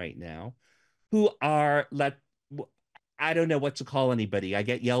internet right now, who are I don't know what to call anybody. I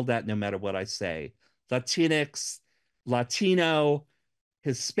get yelled at no matter what I say. Latinx, Latino,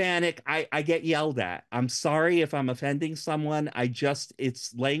 Hispanic, I get yelled at. I'm sorry if I'm offending someone.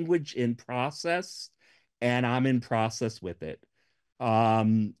 It's language in process, and I'm in process with it.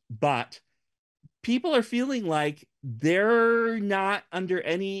 But people are feeling like they're not under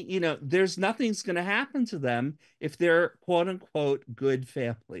any, there's nothing's going to happen to them if they're quote unquote good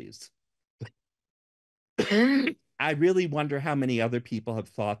families. I really wonder how many other people have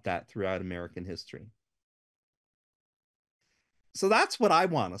thought that throughout American history. So that's what I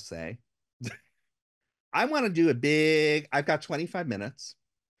want to say. I want to do I've got 25 minutes,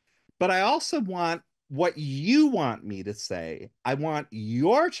 but I also want what you want me to say. I want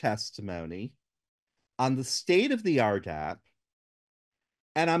your testimony on the state of the RDAP.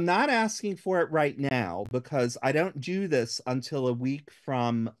 And I'm not asking for it right now because I don't do this until a week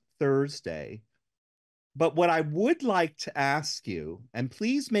from Thursday. But what I would like to ask you, and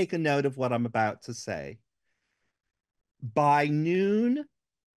please make a note of what I'm about to say, by noon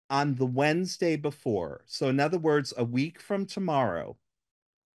on the Wednesday before, so in other words, a week from tomorrow,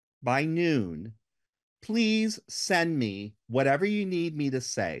 by noon, please send me whatever you need me to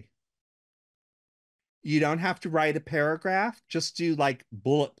say. You don't have to write a paragraph, just do like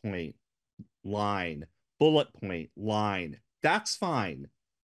bullet point, line, bullet point, line. That's fine.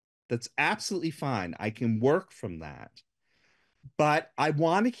 That's absolutely fine. I can work from that. But I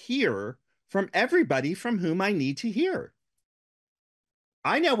want to hear from everybody from whom I need to hear.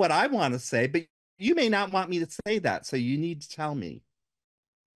 I know what I want to say, but you may not want me to say that, so you need to tell me.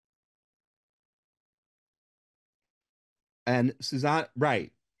 And Susanna,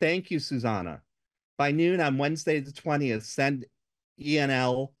 right. Thank you, Susanna. By noon on Wednesday the 20th, send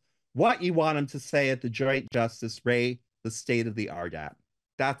ENL what you want them to say at the Joint Justice Ray, the state of the RDAP.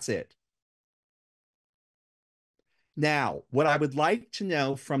 That's it. Now, what I would like to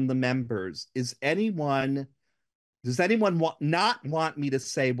know from the members is does anyone not want me to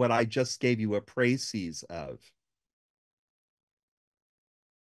say what I just gave you a précis of?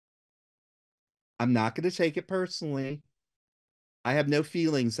 I'm not going to take it personally. I have no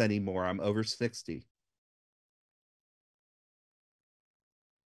feelings anymore. I'm over 60.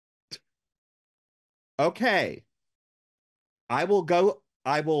 Okay. I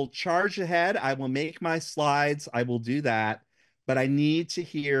will charge ahead. I will make my slides. I will do that. But I need to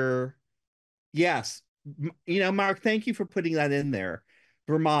hear, yes. Mark, thank you for putting that in there.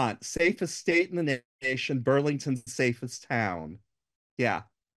 Vermont, safest state in the nation, Burlington, safest town. Yeah,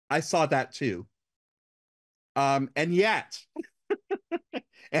 I saw that too. And yet,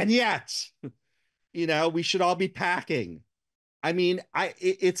 and yet, we should all be packing. I mean,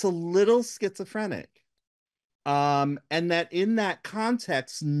 it's a little schizophrenic. And that in that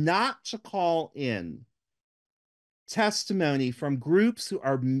context, not to call in testimony from groups who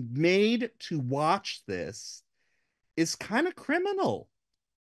are made to watch this is kind of criminal.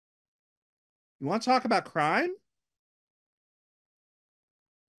 You want to talk about crime?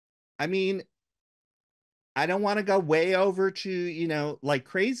 I mean, I don't want to go way over to, like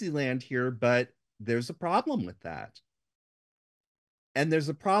crazy land here, but there's a problem with that. And there's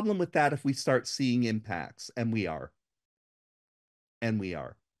a problem with that if we start seeing impacts, and we are. And we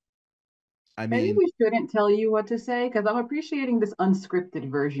are. I Maybe mean, we shouldn't tell you what to say because I'm appreciating this unscripted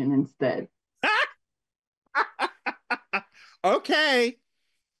version instead. okay.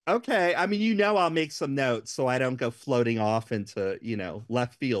 Okay. I mean, I'll make some notes so I don't go floating off into,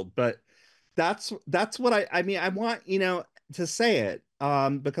 left field, but that's what I mean, I want, to say it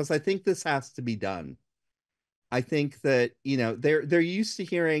because I think this has to be done. I think that, they're used to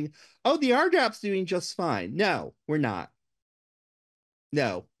hearing, "Oh, the RDAP's doing just fine." No, we're not.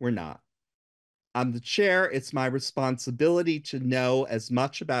 No, we're not. I'm the chair. It's my responsibility to know as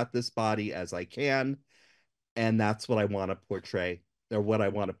much about this body as I can, and that's what I want to portray, or what I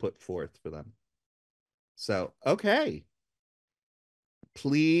want to put forth for them. So, okay.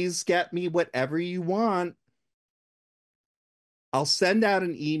 Please get me whatever you want. I'll send out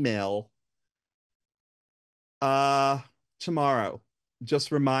an email tomorrow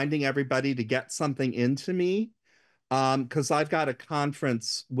just reminding everybody to get something into me because I've got a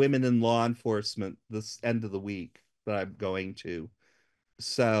conference, Women in Law Enforcement, this end of the week that I'm going to.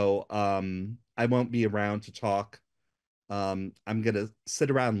 So I won't be around to talk. I'm gonna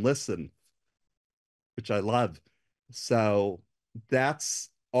sit around and listen, which I love. So that's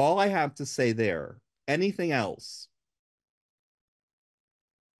all I have to say there. Anything else?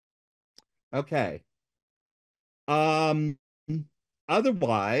 Okay. Um,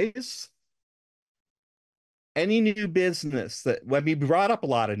 Otherwise, any new business that when we brought up a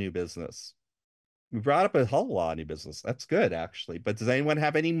lot of new business. We brought up a whole lot of new business. That's good, actually. But does anyone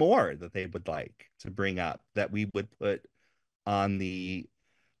have any more that they would like to bring up that we would put on the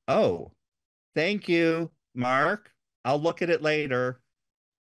oh, thank you, Mark. I'll look at it later.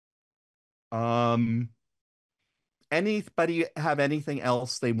 Um, Anybody have anything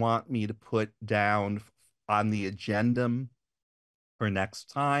else they want me to put down on the agenda for next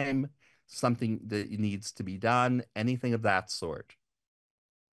time? Something that needs to be done, anything of that sort.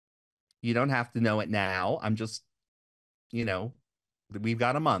 You don't have to know it now. I'm just, you know, we've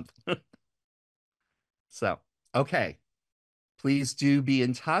got a month. So, okay. Please do be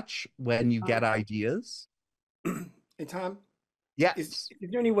in touch when you get ideas. And Tom, Yes. is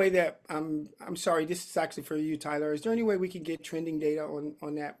there any way that I'm sorry, this is actually for you, Tyler. Is there any way we can get trending data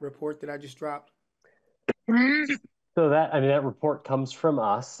on that report that I just dropped? So that report comes from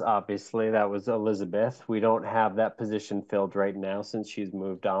us. Obviously, that was Elizabeth. We don't have that position filled right now since she's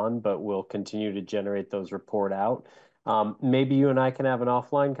moved on, but we'll continue to generate those report out. Maybe you and I can have an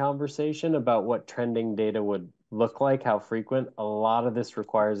offline conversation about what trending data would look like, how frequent. A lot of this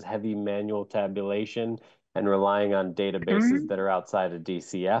requires heavy manual tabulation and relying on databases that are outside of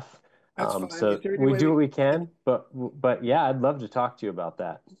DCF. That's fine. So Is there any we way do we what we can, but yeah, I'd love to talk to you about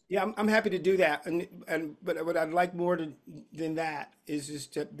that. Yeah, I'm happy to do that, but what I'd like more than that is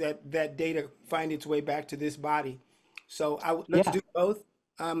just that data find its way back to this body. So let's Yeah. do both.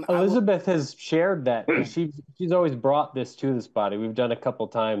 I will. Elizabeth has shared that she's always brought this to this body. We've done a couple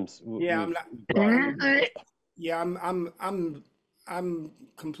times. Yeah, We've brought it. yeah, I'm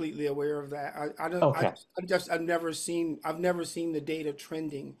completely aware of that. I don't. Okay. I've never seen. I've never seen the data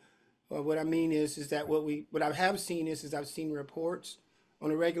trending. What I mean is that what I have seen is I've seen reports on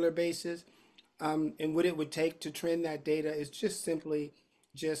a regular basis, and what it would take to trend that data is just simply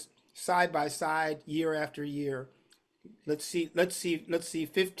just side by side, year after year. Let's see 15, let's see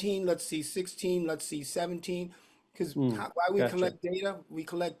 16, let's see 17. Because why Gotcha. we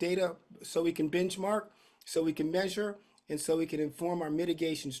collect data so we can benchmark, so we can measure, and so we can inform our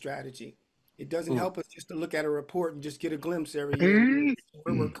mitigation strategy. It doesn't help us just to look at a report and just get a glimpse every year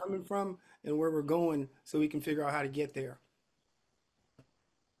where we're coming from and where we're going so we can figure out how to get there.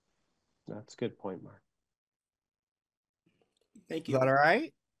 That's a good point, Mark. Thank Is you. that all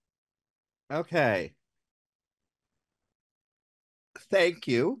right? Okay. Thank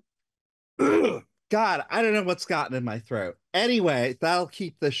you. God, I don't know what's gotten in my throat. Anyway, that'll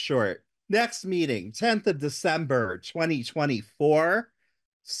keep this short. Next meeting, 10th of December, 2024.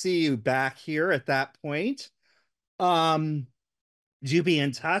 See you back here at that point. Do be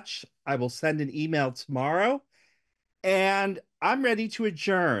in touch. I will send an email tomorrow. And I'm ready to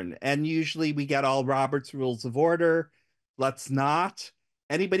adjourn. And usually we get all Robert's rules of order. Let's not.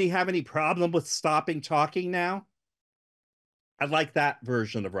 Anybody have any problem with stopping talking now? I like that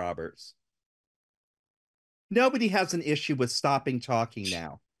version of Roberts. Nobody has an issue with stopping talking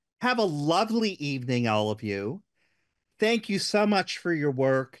now. Have a lovely evening, all of you. Thank you so much for your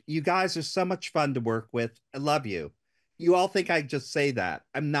work. You guys are so much fun to work with. I love you. You all think I just say that.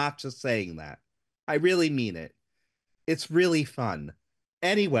 I'm not just saying that. I really mean it. It's really fun.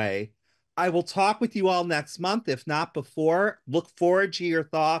 Anyway, I will talk with you all next month, if not before. Look forward to your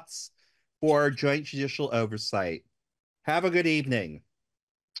thoughts for joint judicial oversight. Have a good evening.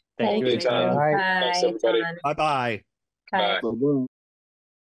 Thank you, Thank you. Tom. Bye, Thanks, everybody. John. Bye-bye. Bye. Bye-bye.